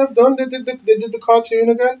only thing they've done. They did the cartoon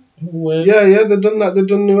again. Yeah, they've done that. They've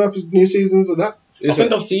done new seasons of that. I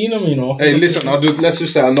think I've seen them, you know. Hey, listen, let's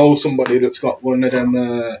just say I know somebody that's got one of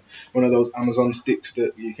those Amazon sticks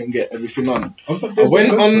that you can get everything on. I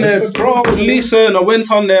went on there, bro. Listen, I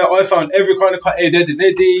went on there. I found every kind of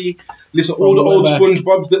Eddie. Listen, all the old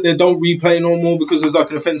SpongeBobs that they don't replay no more because there's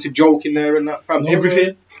like an offensive joke in there and that. Found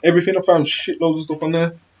everything. I found shitloads of stuff on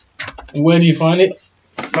there. Where do you find it?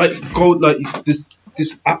 Like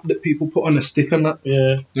this app that people put on a stick and that.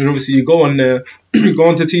 Yeah. And obviously you go on there, go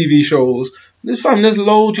onto TV shows. There's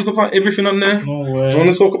loads. You can find everything on there. No way. I don't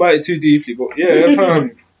want to talk about it too deeply, but yeah,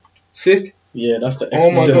 fam. Sick. Yeah, that's the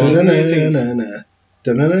Oh my god.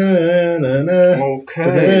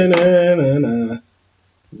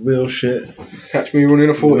 Real shit. Catch me running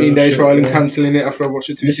a 14-day trial and cancelling it after I watch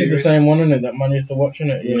it. This is the same one, isn't it? That man used to watching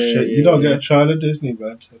it. Real shit. You don't get a trial of Disney,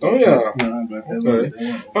 bud. Oh yeah. Nah, bud.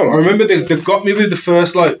 Okay. I remember they got me with the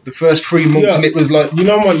first 3 months, and it was like you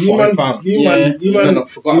know what you man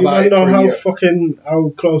know how fucking how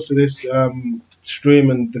close to this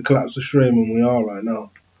streaming, the collapse of streaming we are right now.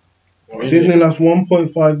 Really? Disney lost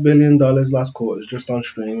 $1.5 billion last quarter just on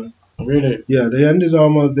streaming. Really? Yeah, the end is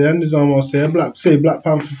almost here. Black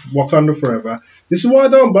Panther, Wakanda Forever. This is why I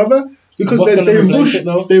don't bother, because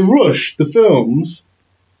they rush the films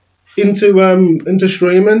into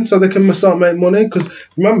streaming so they can start making money. Because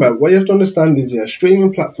remember, what you have to understand is,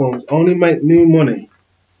 streaming platforms only make new money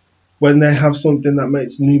when they have something that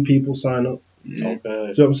makes new people sign up. Okay. Do you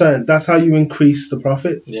know what I'm saying? That's how you increase the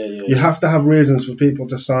profits. You have to have reasons for people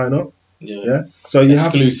to sign up. Yeah. So you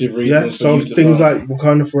exclusive reasons. Yeah. So things like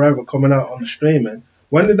Wakanda Forever coming out on the streaming.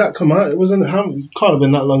 When did that come out? It can't have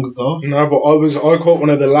been that long ago. No, but I caught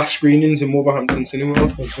one of the last screenings in Wolverhampton Cinema.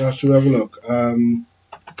 Should we have a look?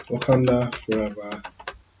 Wakanda Forever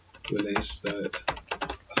release date.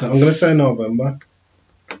 I'm gonna say November.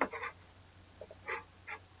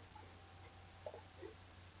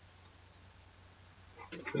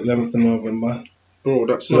 11th of November. Bro,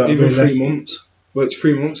 that's not even 3 months. Well, it's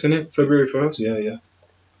 3 months, isn't it? February 1st. Yeah.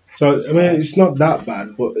 So, I mean, it's not that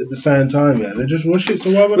bad, but at the same time, they just rush it.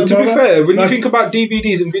 So why would But to be fair, when you think about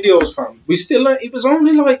DVDs and videos, fam, it was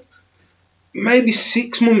only maybe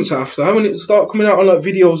 6 months after when it would start coming out on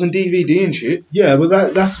videos and DVD and shit. Yeah, but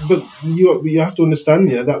but you have to understand,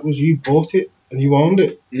 that was you bought it and you owned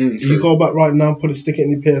it. You go back right now, stick it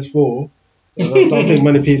in your PS4. I don't think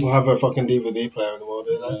many people have a fucking DVD player anymore,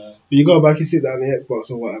 do they? But you go back, you stick that on the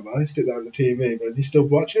Xbox or whatever, you stick that on the TV, but you still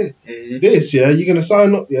watch it. This, you're going to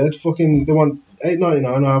sign up, to fucking, they want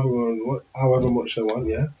 $8.99 or however much they want,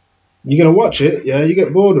 You're going to watch it, you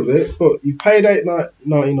get bored of it, but you paid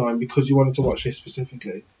 $8.99 because you wanted to watch it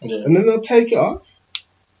specifically. And then they'll take it off.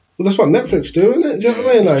 Well, that's what Netflix do, isn't it? Do you know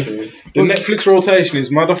what I mean? The Netflix rotation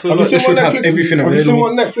is mad. Have you seen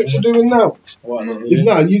what Netflix are doing now? What? It's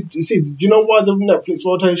now. Do you know why the Netflix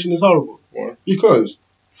rotation is horrible? Why? Because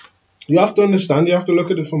you have to understand. You have to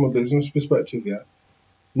look at it from a business perspective.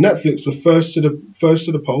 Netflix were first to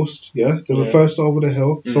the post. They were first over the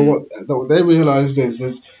hill. So what they realized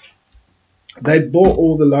is they bought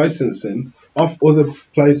all the licensing off other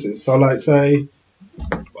places. So say.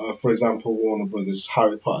 For example, Warner Brothers,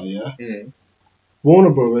 Harry Potter,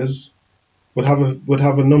 Warner Brothers would have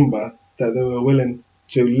a number that they were willing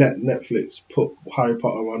to let Netflix put Harry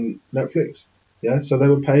Potter on Netflix, so they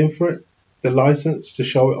were paying for it, the license to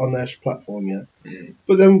show it on their platform,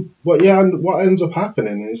 But then what ends up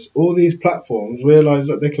happening is all these platforms realise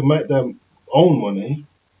that they can make their own money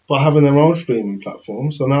by having their own streaming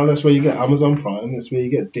platform. So now that's where you get Amazon Prime, that's where you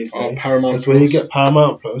get Disney, that's where you get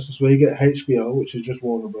Paramount Plus, that's where you get HBO, which is just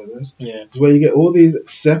Warner Brothers. It's where you get all these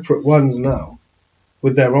separate ones now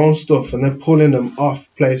with their own stuff, and they're pulling them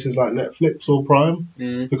off places like Netflix or Prime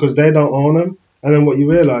because they don't own them. And then what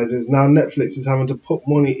you realise is now Netflix is having to put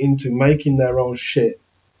money into making their own shit.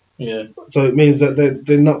 So it means that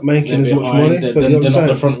they're not making as much money. They're not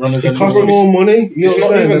the front runners. It costs more money. It's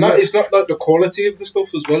not even that. It's not like the quality of the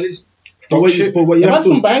stuff as well. It's dog shit. But you had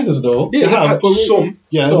some bangers though. Yeah, some.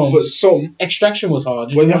 Yeah, but some. Extraction was hard.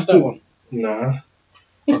 Did you watch that one? Nah.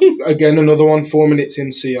 Again, another one. 4 minutes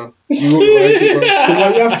in, see ya. So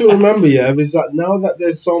what you have to remember, is that now that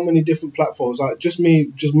there's so many different platforms, like just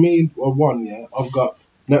me or one, I've got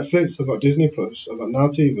Netflix, I've got Disney Plus, I've got Now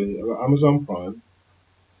TV, I've got Amazon Prime.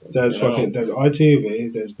 There's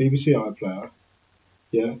ITV, there's BBC iPlayer,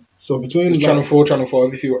 So between Channel 4, Channel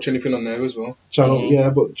 5, if you watch anything on there as well.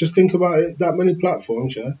 But just think about it. That many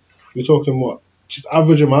platforms, You're talking what? Just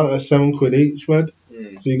average amount of £7 each, man.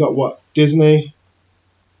 So you got what? Disney,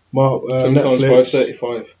 Netflix. 5.35. Do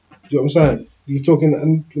you know what I'm saying? You're talking,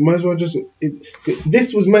 and you might as well just.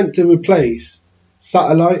 This was meant to replace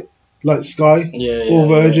satellite, like Sky or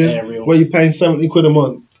Virgin, where you're paying £70 a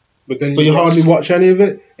month. But you hardly watch any of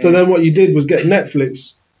it. So then what you did was get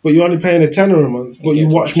Netflix, but you're only paying £10 a month, but you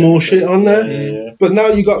watch more shit on there. But now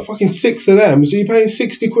you got fucking 6 of them, so you're paying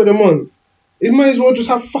 £60 a month. You may as well just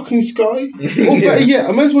have fucking Sky. Or better yet,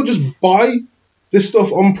 I may as well just buy this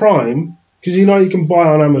stuff on Prime, because you can buy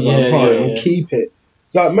on Amazon Prime and keep it.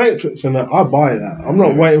 Like Matrix and that, I buy that. I'm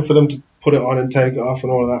not waiting for them to put it on and take it off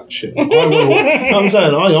and all of that shit. I'm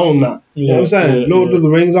saying I own that. You know what I'm saying? Lord of the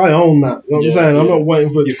Rings, I own that. You know what I'm saying? I'm not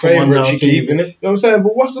waiting for it to come on now TV. You know what I'm saying?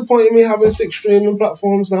 But what's the point of me having 6 streaming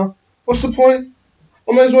platforms now? What's the point?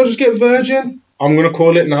 I may as well just get Virgin. I'm going to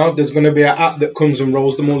call it now. There's going to be an app that comes and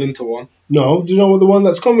rolls them all into one. No, do you know what the one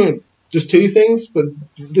that's coming? just two things, but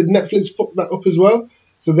did Netflix fuck that up as well?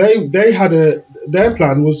 So they had their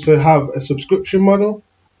plan was to have a subscription model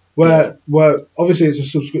where obviously it's a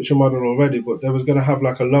subscription model already, but they was going to have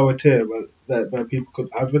like a lower tier where people could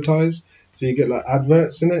advertise. So you get like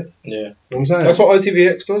adverts in it. Yeah. You know what I'm saying? That's what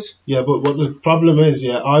ITVX does. Yeah, but what the problem is,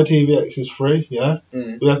 ITVX is free, yeah?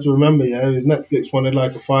 We have to remember, is Netflix wanted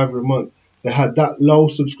like a $5 a month. They had that low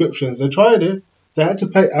subscriptions. They tried it. They had to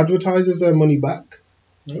pay advertisers their money back.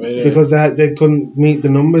 Really? Because they couldn't meet the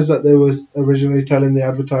numbers that they was originally telling the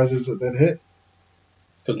advertisers that they'd hit.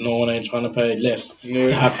 Because no one ain't trying to pay less to Yeah.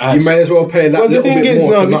 have ads. You may as well pay that Well, the little thing bit is,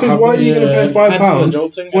 more no, to not because have why are them. you going to pay ads for the £5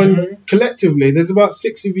 jolting, when collectively there's about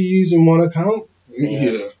 6 of you using one account?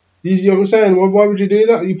 Yeah. You know what I'm saying? Why would you do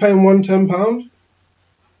that? You're paying £1 £10? You know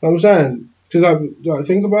what I'm saying? Because like,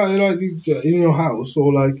 think about it like in your house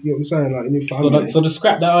or like, you know what I'm saying, like in your family. So to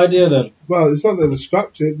scrap that idea then. Well, it's not that they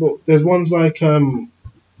scrapped it, but there's ones like I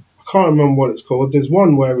can't remember what it's called. There's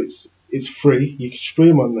one where it's free. You can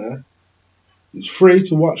stream on there. It's free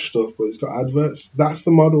to watch stuff, but it's got adverts. That's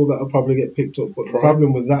the model that'll probably get picked up. But the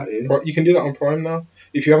problem with that is You can do that on Prime now.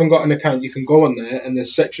 If you haven't got an account, you can go on there and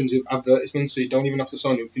there's sections of advertisements, so you don't even have to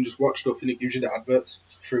sign up. You can just watch stuff and it gives you the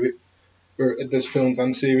adverts through it. Where there's films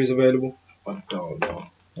and series available. I don't know.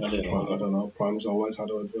 I don't know. Prime's always had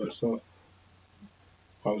adverts, so.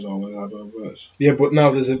 Prime's always had adverts. Yeah, but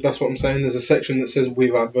now that's what I'm saying. There's a section that says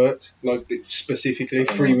with adverts, like specifically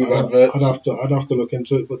free with adverts. I'd have to look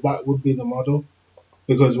into it, but that would be the model,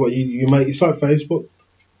 because what you make, it's like Facebook.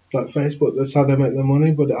 Like Facebook, that's how they make their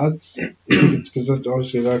money. But the ads, because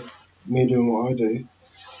obviously like me doing what I do,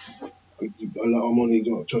 a lot of money.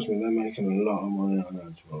 Trust me, they're making a lot of money on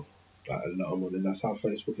ads, bro. Like a lot of money. That's how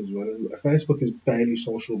Facebook is running. Facebook is barely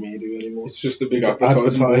social media anymore. It's just a big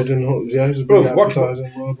advertising. Yeah, it's a big Bro,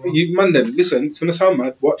 advertising world. Man, then listen. It's gonna sound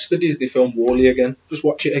mad. Watch the Disney film WALL-E again. Just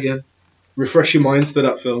watch it again. Refresh your minds to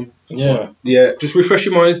that film. Yeah. Just refresh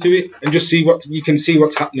your minds to it and just see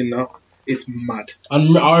what's happening now. It's mad.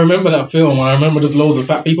 I remember that film. I remember there's loads of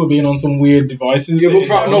fat people being on some weird devices. Yeah,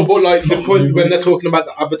 but like the point when they're talking about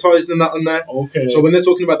the advertising and that on there. Okay. So when they're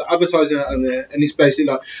talking about the advertising on there, and it's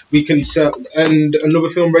basically like we can sell, and another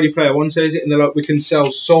film, Ready Player One, says it, and they're like, we can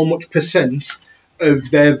sell so much percent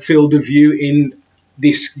of their field of view in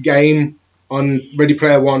this game on Ready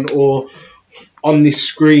Player One or on this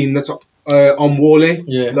screen that's on WALL-E.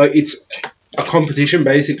 Yeah. Like it's a competition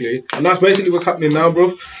basically, and that's basically what's happening now,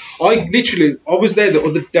 bro. I was there the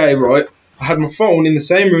other day, right? I had my phone in the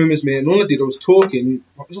same room as me, and all I did, I was talking.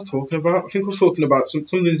 What was I talking about? I think I was talking about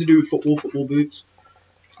something to do with football boots,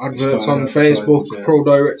 adverts on Facebook, yeah. Pro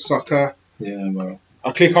Direct Soccer. Yeah, bro.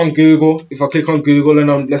 I click on Google. If I click on Google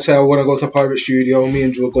and let's say I want to go to Pirate Studio, me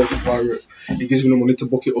and Joe go to Pirate. He gives me the money to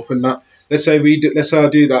book it up and that. Let's say I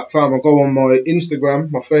do that, fam. I go on my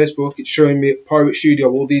Instagram, my Facebook. It's showing me at Pirate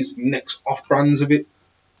Studio all these next off brands of it.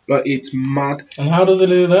 Like it's mad. And how do they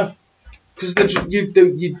do that? Because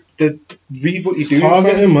the read what you do.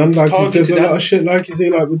 Targeting, man. Like there's a targeted lot of shit. Like you see,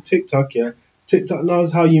 like with TikTok, yeah. TikTok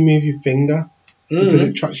knows how you move your finger because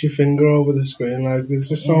it tracks your finger over the screen. Like there's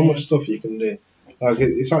just so much stuff you can do. Like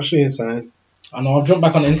it's actually insane. I know I've jumped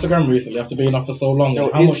back on Instagram recently after being off for so long. No,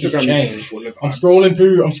 And how much has Instagram changed? is full of I'm ads.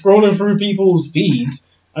 scrolling through people's feeds,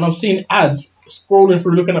 and I've seen ads scrolling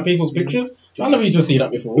through looking at people's pictures. I never used to see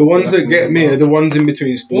that before. The ones That's that get me are the ones in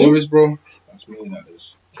between stories, bro. That's me. That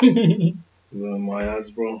is. Running my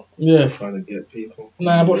ads, bro. Yeah. Trying to get people.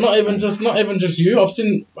 Nah, but not even just you. I've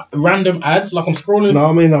seen random ads. Like I'm scrolling. No,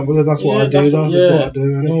 I mean that's what I do. That's what I do.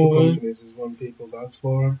 And for way. companies is run people's ads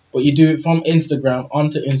for them. But you do it from Instagram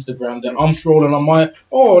onto Instagram. Then I'm scrolling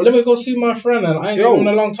on let me go see my friend, and I ain't seen him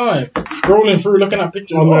in a long time. Scrolling through, looking at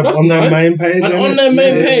pictures. That's on nice. their main page. And on their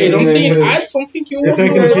main page, I'm seeing ads. I'm thinking, You're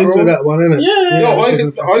taking a piss with that one, innit? Yeah. No,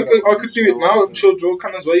 I could do it now. I'm sure Joe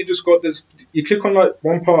can as well. You click on like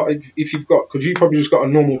one part if you've got, because you probably just got a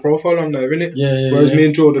normal profile on there, innit? Yeah. Whereas me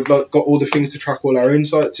and Joe have like got all the things to track all our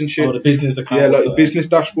insights and shit. Oh, the business account. Yeah, like the business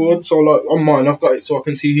dashboard. So like on mine, I've got it so I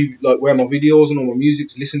can see who, like where my videos and all my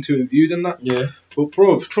music's listened to and viewed and that. Yeah. But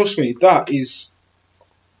bro, trust me, that is.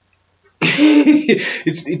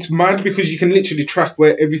 it's mad because you can literally track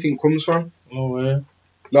where everything comes from. No way.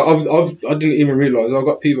 Like I didn't even realise I've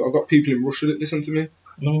got people in Russia that listen to me.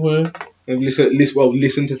 No way. And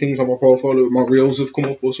listen to things on my profile, or my reels have come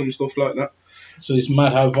up or some stuff like that. So it's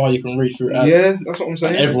mad how far you can reach through ads. Yeah, that's what I'm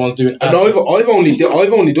saying. And everyone's doing ads. And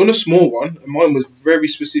I've only done a small one, and mine was very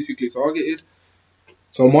specifically targeted.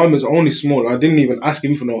 So mine was only small. I didn't even ask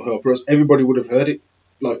him for no help, or else everybody would have heard it.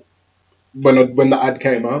 Like when the ad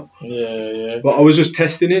came out. Yeah. But I was just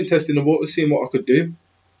testing the water, seeing what I could do.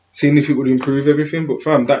 seeing if it would improve everything. But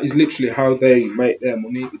fam, that is literally how they make their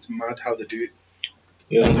money. It's mad how they do it.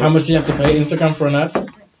 Yeah. And how much do you have to pay Instagram for an ad?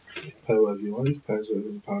 Pay whatever you want. You pay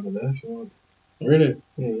 £1 a day if you want. Really?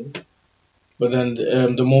 Yeah. But then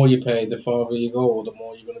the more you pay, the farther you go, or the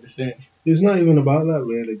more you're going to be seeing. It's not even about that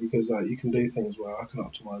really, because like you can do things where I can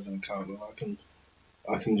optimize an account and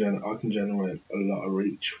I can generate a lot of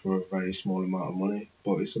reach for a very small amount of money.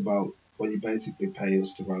 But it's about what you basically pay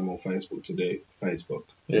Instagram or Facebook to do. Facebook.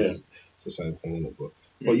 Yeah. It's the same thing, isn't it? But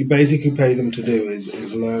what you basically pay them to do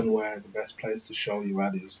is learn where the best place to show your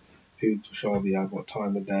ad is, who to show the ad, what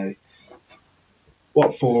time of day,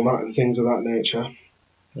 what format, and things of that nature.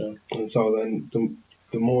 Yeah. And so then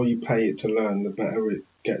the more you pay it to learn, the better it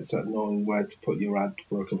gets at knowing where to put your ad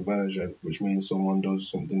for a conversion, which means someone does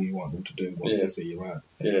something you want them to do once they see your ad.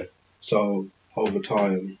 Yeah. So over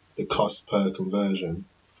time, the cost per conversion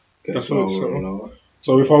gets lower and lower.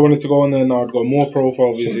 So if I wanted to go on there now, I'd go more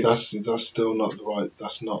profile visits. That's still not the right.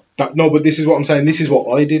 That's not. No, but this is what I'm saying. This is what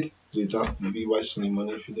I did. You'd be wasting your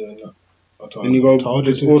money if you're doing that. And you go,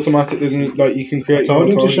 it's automatic, isn't it? Like you can create. I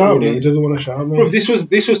told him to shout me. He doesn't want to shout me. Bro,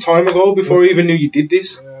 this was time ago before I even knew you did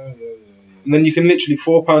this. Yeah. And then you can literally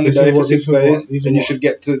 £4 a day for 6 days, and you should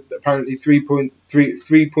get to apparently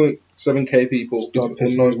 3.7k people. Stop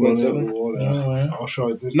pissing money on the wall. I'll show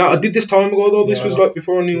you this. No, I did this time ago though. This was like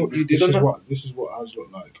before I knew what you did. This is what ads look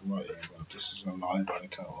like right here, bro. This is a live ad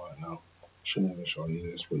account right now. Shouldn't even show you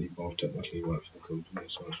this, but you both technically work for the company,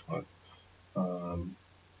 so it's fine.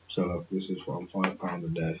 So look, this is from £5 a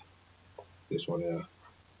day. This one here,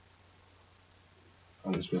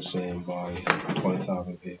 and it's been seen by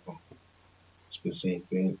 20,000 people. It's been seen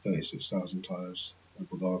 36,000 times.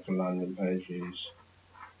 People going for landing page views.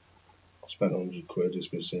 Spent £100. It's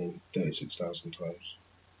been seen 36,000 times.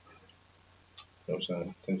 You know what I'm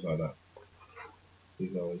saying? Things like that. You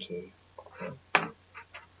go into.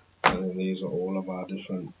 And then these are all of our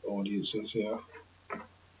different audiences here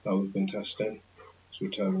that we've been testing. So we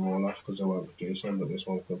turn them all off because they weren't producing, but this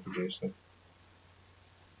one's been producing.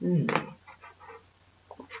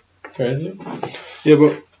 Crazy. Yeah,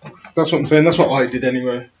 but that's what I'm saying. That's what I did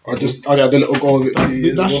anyway. I had a little go of it.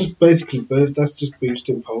 That's just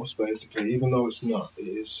boosting posts basically. Even though it's not, it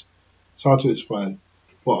is. It's hard to explain.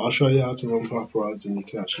 But I'll show you how to run proper ads, and you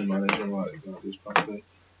can actually manage and write about this properly.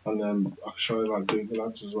 And then I'll show you like Google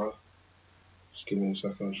ads as well. Just give me a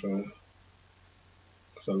second, I'll show you.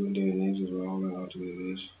 Because I've been doing these as well. I learned how to do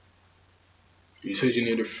these. You said you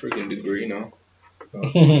need a friggin' degree now.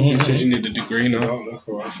 Oh. You said you need a degree now. No, look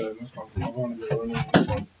what I said. I've only been running this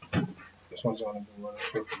one. This one's only been running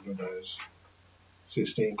for a couple of days.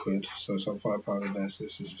 £16, so it's on £5 a day. So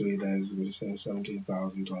this is 3 days. I've been seeing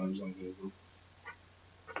 17,000 times on Google.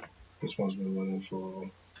 This one's been running for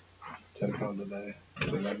 £10 a day.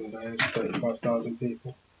 11 days, 35,000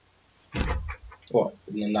 people. What?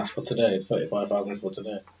 And then that's for today? 35,000 for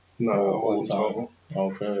today? No, all total.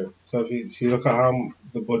 Okay. So if you look at how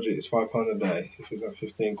the budget is £5 a day, if it's at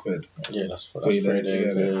 £15. Yeah, that's 3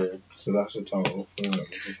 days. Yeah. So that's a total.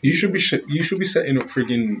 You should be setting up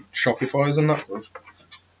friggin' Shopify's and that, bro.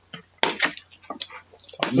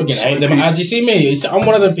 Fucking hate them ads. You see me? I'm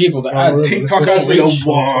one of them people that ads. TikTok ads are the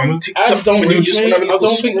one. Ads don't reach me. I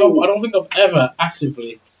don't think I've ever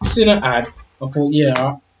actively seen an ad and thought,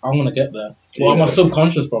 yeah, I'm gonna get there. Well, my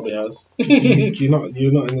subconscious probably has. You're not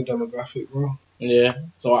in the demographic, bro. Yeah,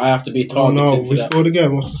 so I have to be targeted. Oh no, we scored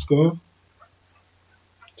again. What's the score?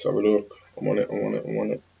 Let's have a look. I'm on it.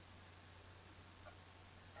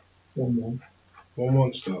 1-1.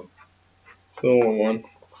 1-1 still. Still 1-1.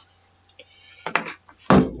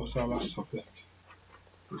 What's our last topic?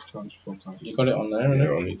 It's time to fuck off. You got it on there, innit?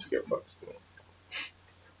 Yeah, I need to get back still.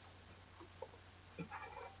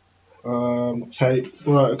 Tate.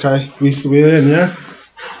 Right, okay. We're in, yeah?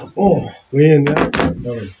 Oh, We're in, yeah?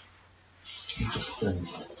 no.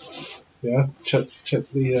 Yeah? Check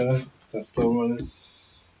the, that's still running.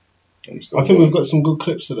 I think we've got some good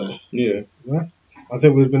clips today. Yeah. I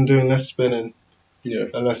think we've been doing less spinning. Yeah.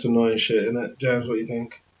 And less annoying shit, innit? James, what do you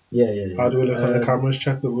think? Yeah. How do we look on the cameras?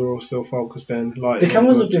 Check that we're all still focused in. The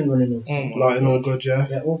cameras have been running. Lighting all good, yeah?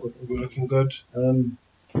 Yeah, all good. We're looking good.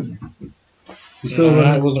 You still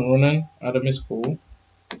running? I wasn't running. I had a missed call.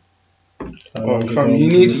 Fam, you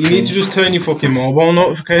need to just turn your fucking mobile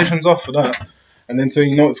notifications off for that. And then turn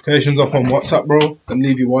your notifications off on WhatsApp, bro. And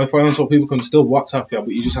leave your Wi-Fi on so people can still WhatsApp you, but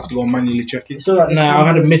you just have to go and manually check it. Nah, I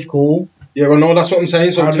had a missed call. Yeah, I know, that's what I'm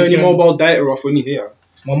saying. So turn your mobile data off when you're here.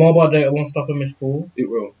 My mobile data won't stop a missed call. It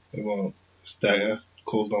will. It won't. It's data.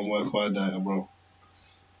 Calls don't work via data, bro.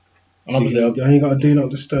 And obviously, you ain't got a do not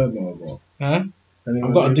disturb mode, bro. Huh?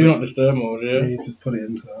 I've got a do not disturb mode, yeah. You need to put it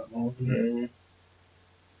into that mode.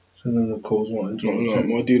 So then the calls won't No, interrupt.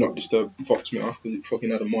 my do not disturb fucks me off because it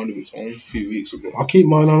fucking had a mind of its own a few weeks ago. I keep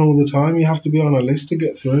mine on all the time. You have to be on a list to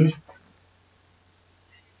get through.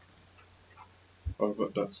 I've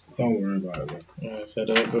got that stuff. Don't worry about it, man. Yeah, so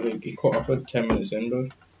but it cut off at 10 minutes in, bro.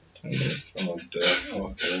 10 minutes.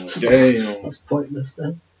 Oh, dear. Damn. That's pointless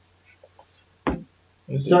then.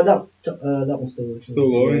 Is So it? that one's still working.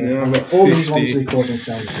 Still going, yeah. I've got All these ones 50. recording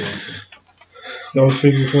sound is working. Those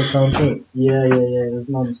two before sound too. Yeah. There's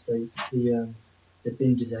no mistake. They've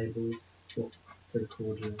been disabled, but they're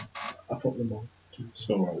recording. I put them on.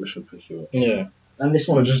 So right, we should pick you up. Yeah. And this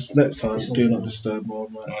one. But just next time, This one's do not fine. disturb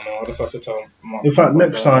mode, man. No, I'll just have to tell Mark. In fact,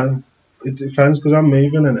 next time, it depends because I'm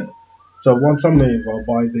moving in it. So once I move, I'll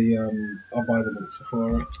buy the mixer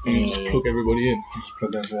for it. And just plug everybody in. Just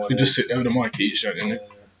plug everyone You in. just sit there with a mic each shot, innit?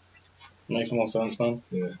 Makes more sense, man.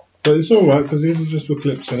 But it's all right because these are just for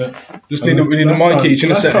clips in it. Just need a Last mic time- each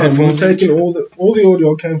and a last set time of we were headphones. taking all the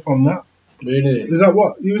audio came from that. Really? Is that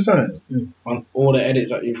what you were saying? On all the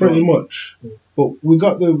edits that you've Pretty done. much. But you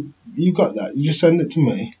got that. You just send it to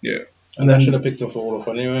me. Yeah. And I should have picked up all up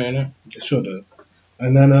anyway, innit? It should have.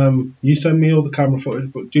 And then you send me all the camera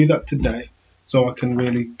footage, but do that today so I can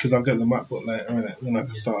really, because I'll get the MacBook later, innit? Then I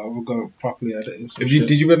can start. I'll go properly editing some shit.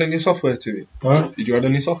 Did you add any software to it? Huh? Did you add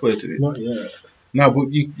any software to it? Not yet. No,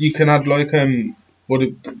 but you can add like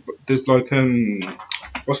there's like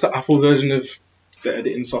what's the Apple version of the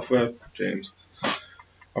editing software, James?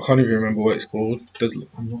 I can't even remember what it's called.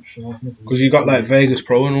 I'm not sure. Because you got like Vegas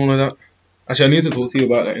Pro and all of that. Actually, I need to talk to you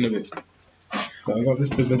about that in a bit. So I got this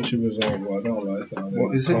DaVinci Resolve, but I don't like it.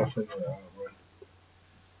 What is it? Can't figure it out, bro.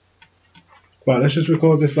 Right, let's just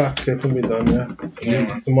record this last clip and be done, yeah?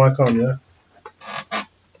 Yeah. Is the mic on, yeah?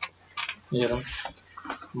 Yeah.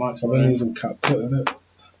 Mike's I've on been there. using CapCut, innit?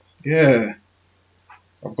 Yeah.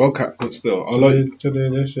 I've got CapCut still. I To like. do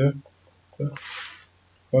this, yeah?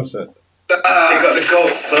 What's that? They got the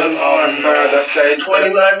goats, son. Oh no, that's day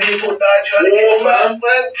 29 people died trying to get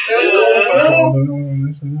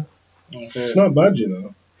fam. Okay. It's not bad, you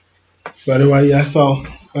know. But anyway, yeah, so,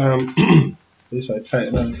 this I take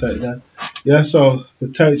another 30 then. Yeah, so the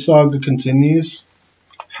Tate saga continues.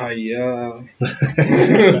 Hiya.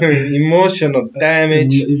 Emotional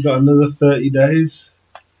damage. He's got another 30 days.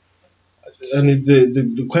 And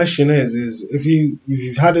the question is if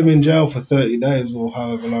you've had him in jail for 30 days or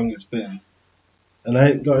however long it's been, and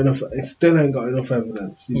it still ain't got enough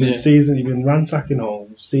evidence. You've been ransacking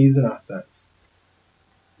homes, seizing assets,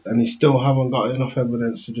 and you still haven't got enough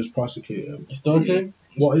evidence to just prosecute him. It's dodgy.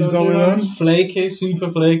 What It's is dodgy, going man. on? It's flaky,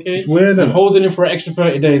 super flaky. It's weird, And isn't it? holding him for an extra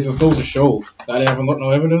 30 days just goes to show that they haven't got no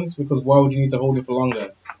evidence, because why would you need to hold him for longer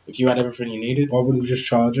if you had everything you needed? Why wouldn't you just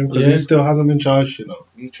charge him? Because Yeah. he still hasn't been charged, you know.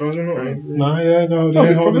 I'm charging not. No, yeah, no, they Probably,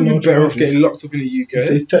 ain't holding no better off charges. getting locked up in the UK. Yeah,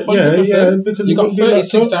 100%. because You it got wouldn't be locked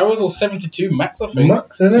 36 up. hours or 72 max, I think.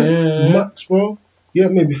 Max, innit? Yeah. Max, bro. Yeah,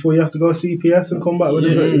 maybe before you have to go CPS and come back with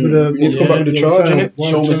Yeah. a You need to come back with a you know what charge, I'm saying? innit? Well,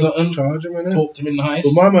 Show me something. Charge him, innit? Talked him in the heist.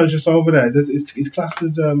 But my man's just over there. It's classed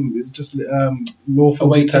as it's just lawful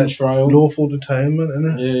Awaiting trial. lawful detainment,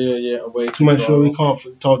 innit? Yeah. Awaiting To make trial. sure we can't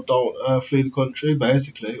don't flee the country,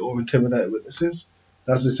 basically, or intimidate witnesses.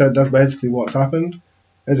 As we said, that's basically what's happened.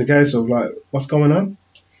 It's a case of like, what's going on?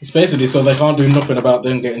 It's basically so they can't do nothing about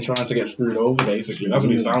them trying to get screwed over, basically. That's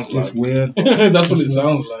what it sounds It's like. weird. That's what it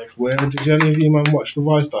sounds like. Where did any of you man watch the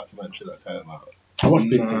Vice documentary that came out? I watched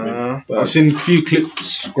bits of it. Nah, I've seen a few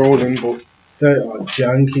clips scrolling, but They are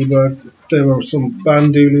janky, but they were some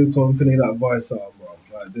bandulu company that Vice are,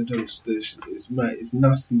 bro. Like they just, it's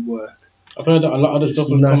nasty work. I've heard that a lot of the stuff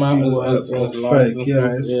has come out as lies and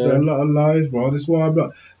Yeah, stuff. there are a lot of lies, bro. This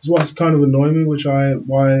is what's kind of annoying me,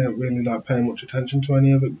 why I ain't really like paying much attention to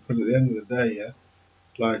any of it, because at the end of the day, yeah,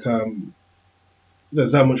 like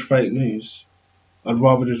there's that much fake news. I'd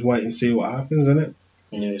rather just wait and see what happens, innit?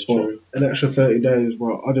 Yeah, it's But true. an extra 30 days,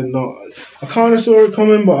 bro. I did not. I kind of saw it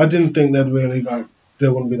coming, but I didn't think they'd really they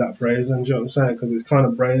wouldn't be that brazen. Do you know what I'm saying? Because it's kind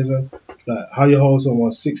of brazen. Like how you hold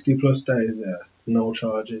someone 60 plus days there, no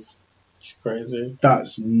charges. It's crazy.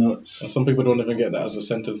 That's nuts. And some people don't even get that as a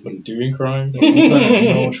sentence for doing crime. You know what I'm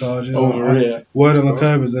saying? No charges. Over here. Word on the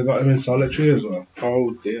curb is they got him in solitary as well.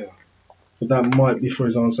 oh dear. But that might be for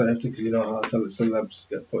his own safety, because you know how celebs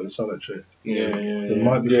get put in solitary. Yeah. So it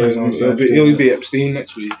might be for Yeah, his own he'll safety. be Epstein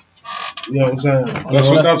next week. You know what I'm saying?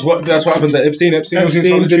 That's what happens at Epstein. Epstein was in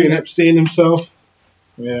Epstein solitary. didn't Epstein himself.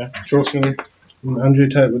 Yeah. Trust me. Andrew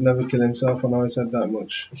Tate would never kill himself. I know I said that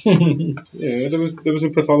much. Yeah, there was a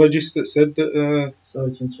pathologist that said that.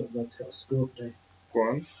 Sorry to interrupt, that's got a score update. Go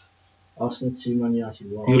on. Arsenal 2, Man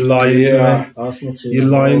United 1. You're lying to me. Arsenal 2. You're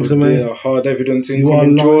lying to me. Dear, hard evidence in You are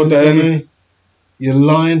coming lying to Jordan. me. You're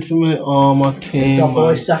lying to me. Oh, my team. Top boy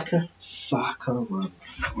Man. Saka. Saka, man.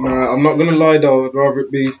 Nah, I'm not gonna lie though. I'd rather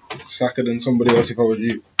it be Saka than somebody else if I was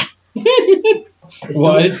you.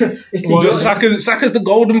 Why? Just Saka's the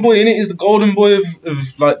golden boy, innit? He's the golden boy of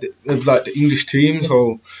the English team.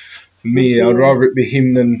 So for me, I'd rather it be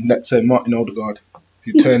him than, let's say, Martin Odegaard,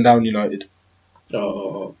 who turned down United.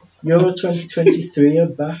 Oh. Euro 2023 are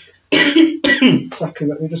back. Saka,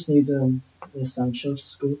 we just need Sancho to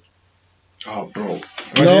score. Oh, bro.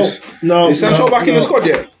 No. Is Sancho back in the squad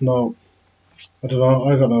yet? No. I don't know.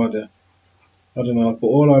 I got no idea. I don't know. But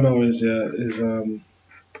all I know is I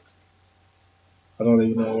don't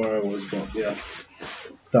even know where I was, but yeah,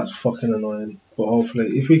 that's fucking annoying. But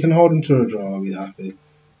hopefully, if we can hold him to a draw, I'll be happy.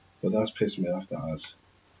 But that's pissed me off. That's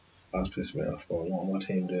pissed me off. But what my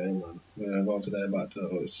team doing, man? We're gonna go today back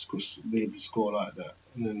to lead the score like that,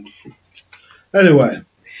 and then anyway,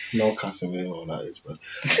 no Casemiro, that is, but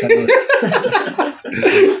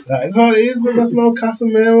that is what it is. But that's no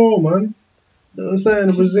Casemiro, man. You know what I'm saying?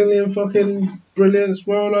 The Brazilian fucking brilliance,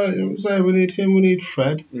 bro. Like, you know what I'm saying? We need him, we need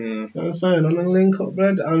Fred. You know what I'm saying? On the link up,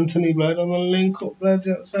 blood. Anthony, blood. On the link up, blood.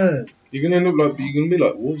 You know what I'm saying? You're gonna end up you're gonna be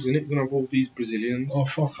like Wolves, innit? You're gonna have all these Brazilians. Oh,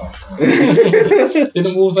 fuck off.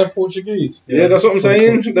 Didn't Wolves have Portuguese? Yeah, that's what I'm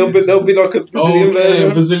saying. They'll be like a Brazilian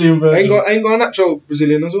version. Brazilian version. Ain't got an actual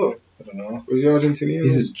Brazilian as well. I don't know. Was he Argentinian?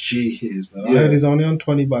 He's a G, he is, man. Yeah. I heard he's only on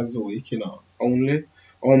 20 bags a week, you know. Only.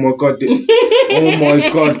 Oh my god.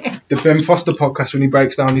 The Ben Foster podcast when he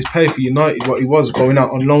breaks down his pay for United, what he was going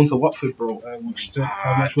out on loan to Watford, bro. How much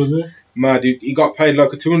was it? Mad, he got paid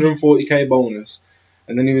like a 240k bonus,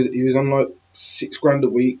 and then he was on like $6,000 a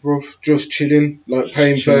week, bro, just chilling, like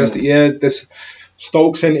paying first. Yeah, this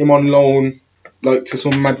Stoke sent him on loan like to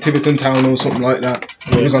some mad Tiverton town or something like that.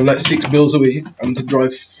 Yeah. He was on like $6 a week, and to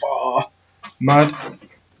drive far. Mad.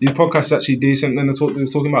 These podcasts are actually decent. Then they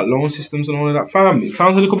was talking about loan systems and all of that. Fam, it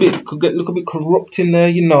sounds could get a little bit corrupt in there,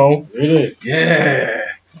 you know. Really? Yeah.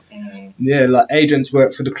 Yeah, like agents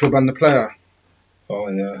work for the club and the player. Oh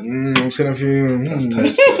yeah. I've seen a few. That's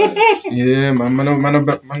tasty. Yeah, man.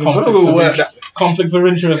 Conflicts of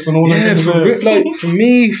interest and all that. Yeah, for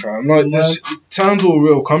me, fam, like this, it sounds all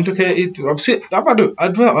real complicated. I've had an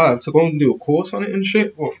advert. I have to go and do a course on it and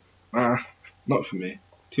shit, but not for me.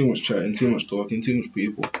 Too much chatting, too much talking, too much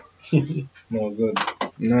people. No good.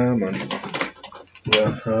 Nah, man.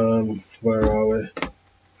 Yeah. Where are we?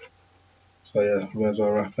 So yeah, we may as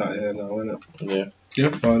well wrap that here now, innit? Yeah.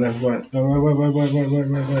 Yeah. Right then, wait.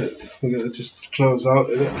 We're gonna just close out,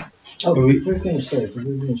 innit? Oh, before we finish, do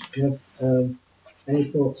you have any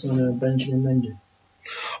thoughts on Benjamin Mendy?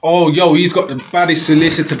 Oh, yo, he's got the baddest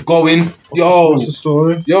solicitor going. What's the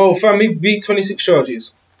story? Yo, fam, he beat 26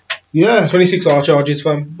 charges. Yeah. 26 R charges,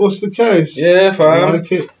 fam. What's the case? Yeah, fam. I like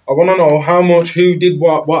it. I want to know how much, who did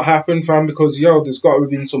what happened, fam, because, yo, there's got to have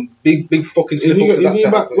been some big fucking slip-ups. Is he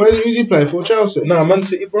back? Who's he playing for? Chelsea? Nah, Man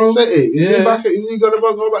City, bro. City? Is he back? Is he going to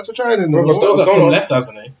go back to training? He's still got some left,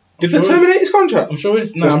 hasn't he? Did they terminate his contract? I'm sure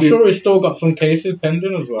he's still got some cases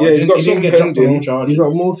pending as well. Yeah, he's got some pending. He's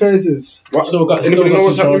got more cases. Anybody know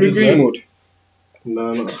what's happening with Greenwood?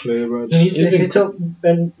 No, not clear, bro. Hit up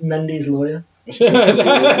Mendy's lawyer.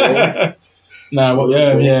 Yeah.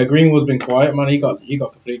 Greenwood's been quiet, man. He got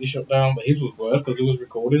completely shut down, but his was worse because it was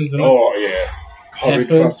recordings. Oh yeah. I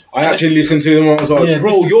actually listened to them and I was like,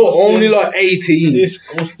 bro, you're only like 18.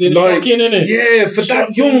 Disgusting, shocking, innit? Yeah, for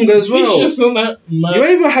that young as well. It's just on that, man. You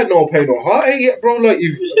ain't even had no pain or heartache yet, bro. Like,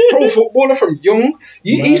 you've pro footballer from young.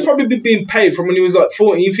 He's probably been being paid from when he was like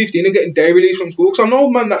 14, 15 and getting day release from school. Because I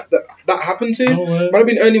know, man, that happened to him. Man, I've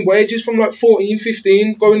been earning wages from like 14,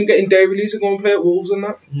 15, going and getting day release and going and play at Wolves and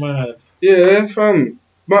that. Mad. Yeah, fam.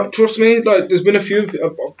 Man, trust me, like, there's been I've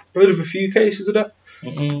heard of a few cases of that.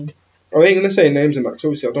 I ain't gonna say names in that because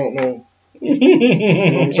obviously I don't know. You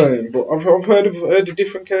know what I'm saying? But I've heard of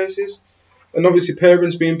different cases, and obviously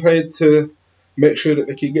parents being paid to make sure that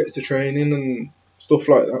the kid gets to training and stuff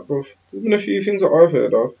like that, bro. There's been a few things that I've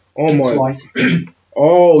heard of. Oh my!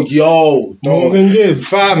 Oh yo! Morgan Gibbs,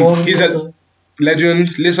 fam, he's a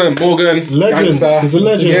legend. Listen, Morgan, legend. Gangster. He's a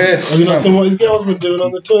legend. Yes. Have you not seen what his girl's been doing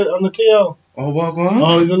on the TL? Oh, what?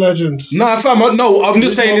 Oh, he's a legend. Nah, fam. No, I'm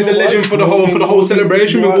just saying he's a legend for the whole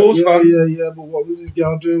celebration with Wolves, fam. Yeah. But what was his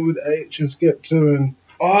girl doing with H and Skip too and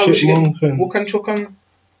Chipmunk and Walk and Chuck and?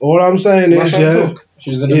 All I'm saying is, she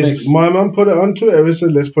was in the mix. My man put it on Twitter. He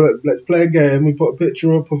said, let's play a game. We put a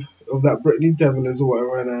picture up of that Brittany Devilies or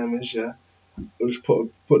whatever her name is. Yeah, we just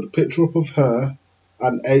put the picture up of her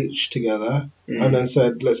and H together, and then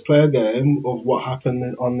said, let's play a game of what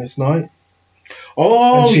happened on this night.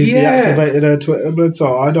 Oh, and she's yeah. deactivated her Twitter, blood,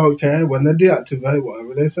 so I don't care. When they deactivate,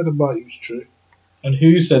 whatever they said about you is true. And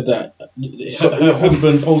who said that? Her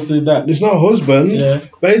husband posted that. It's not a husband. Yeah.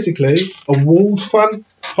 Basically, a Wolves fan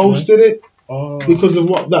posted it because of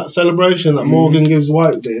what that celebration that Morgan Gibbs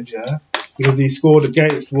White did, yeah? Because he scored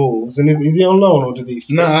against Wolves. And is he on loan or did he get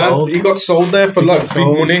sold? He got sold there for big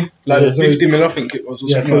money. Like 50 mil, I think it was.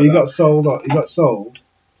 Yeah, so he got sold. He got sold.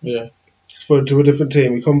 Yeah. To a different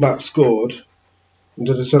team. He come back, scored, and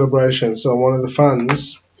did a celebration. So one of the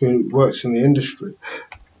fans who works in the industry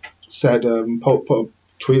said, put a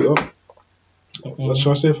tweet up.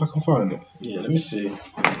 Shall I see if I can find it? Yeah, let me see.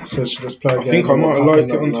 Says, let's play a game. I think I might have liked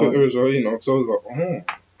it on Twitter as well, you know, because I was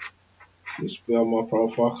like, Let's be on my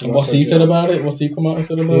profile. And what's he said about it? What's he come out and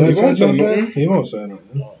said about it? He won't say nothing. He won't say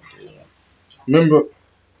nothing. Oh, dear. remember.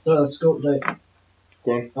 So the score update.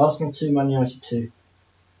 Go on. Arsenal 2, Man United 2.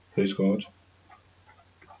 Who scored?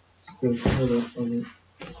 Still, hold on.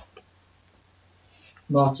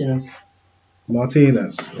 Martinez.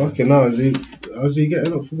 Fucking hell, how's he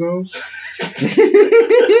getting up for goals?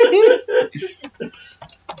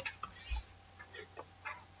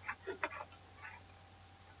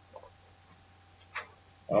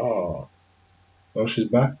 Oh, she's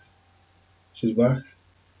back.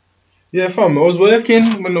 Yeah, fam. I was working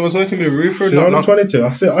when I was working with a roofer. She's on 22.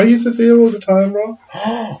 I used to see her all the time, bro.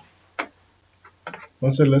 I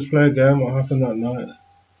said, let's play a game. What happened that night?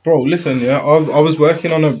 Bro, listen, yeah, I was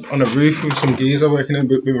working on a roof with some geezer, working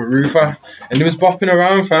with a roofer, and he was bopping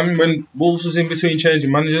around, fam, when Wolves was in between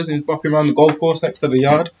changing managers, he was bopping around the golf course next to the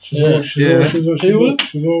yard. She's all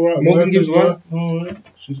right. Morgan Gibbs White.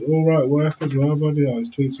 She's all right work as well, buddy. His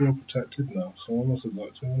tweets are all protected now, so I must have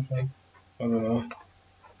got to him, fam. I don't know.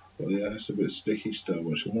 But yeah, it's a bit sticky still,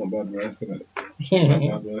 but she's not bad work, innit? She's not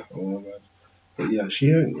bad work, all bad. But yeah,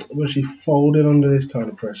 she folded under this kind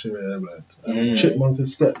of pressure here, man. Chipmunk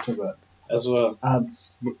has stepped to that as well.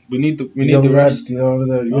 Ads. We need the rest. You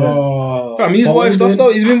know, yeah. Oh, fam, he's wifed off though.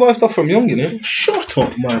 He's been wifed off from young, innit? Shut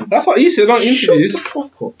up, man. That's what he said on interviews. Shut the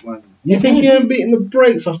fuck up, man. You think he ain't beating the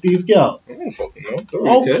brakes off these girls? I don't fucking know. Come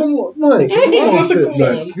on, mate.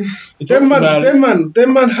 Come on,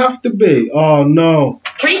 them man have to be. Oh no.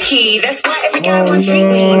 Freaky, that's why every guy wants to treat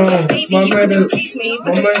me. But baby, you could replace me. I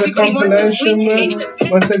made a compilation, man.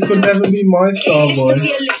 I said could never be my star boy.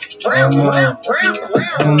 Freaky,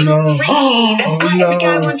 that's why every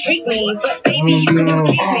guy wants to treat me. But baby, you could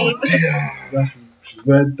replace me. That's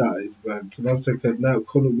dread, that is, man. So I said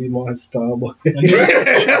couldn't be my star boy. who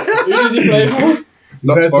does he play for?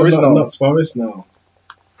 Notts Forest now.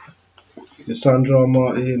 Lissandro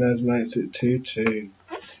Martinez makes it 2-2.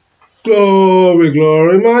 Glory,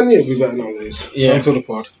 man. Yeah, we better know this. Yeah. Cancel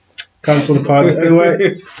the pod.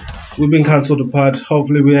 Anyway, we've been cancelled the pod.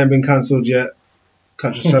 Hopefully we ain't been cancelled yet.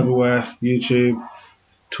 Catch us everywhere. YouTube,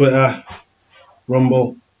 Twitter,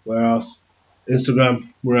 Rumble, where else? Instagram,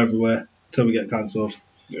 we're everywhere. Till we get cancelled.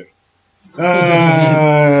 Yeah.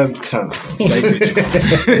 And cancelled.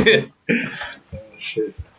 Language. Oh, shit.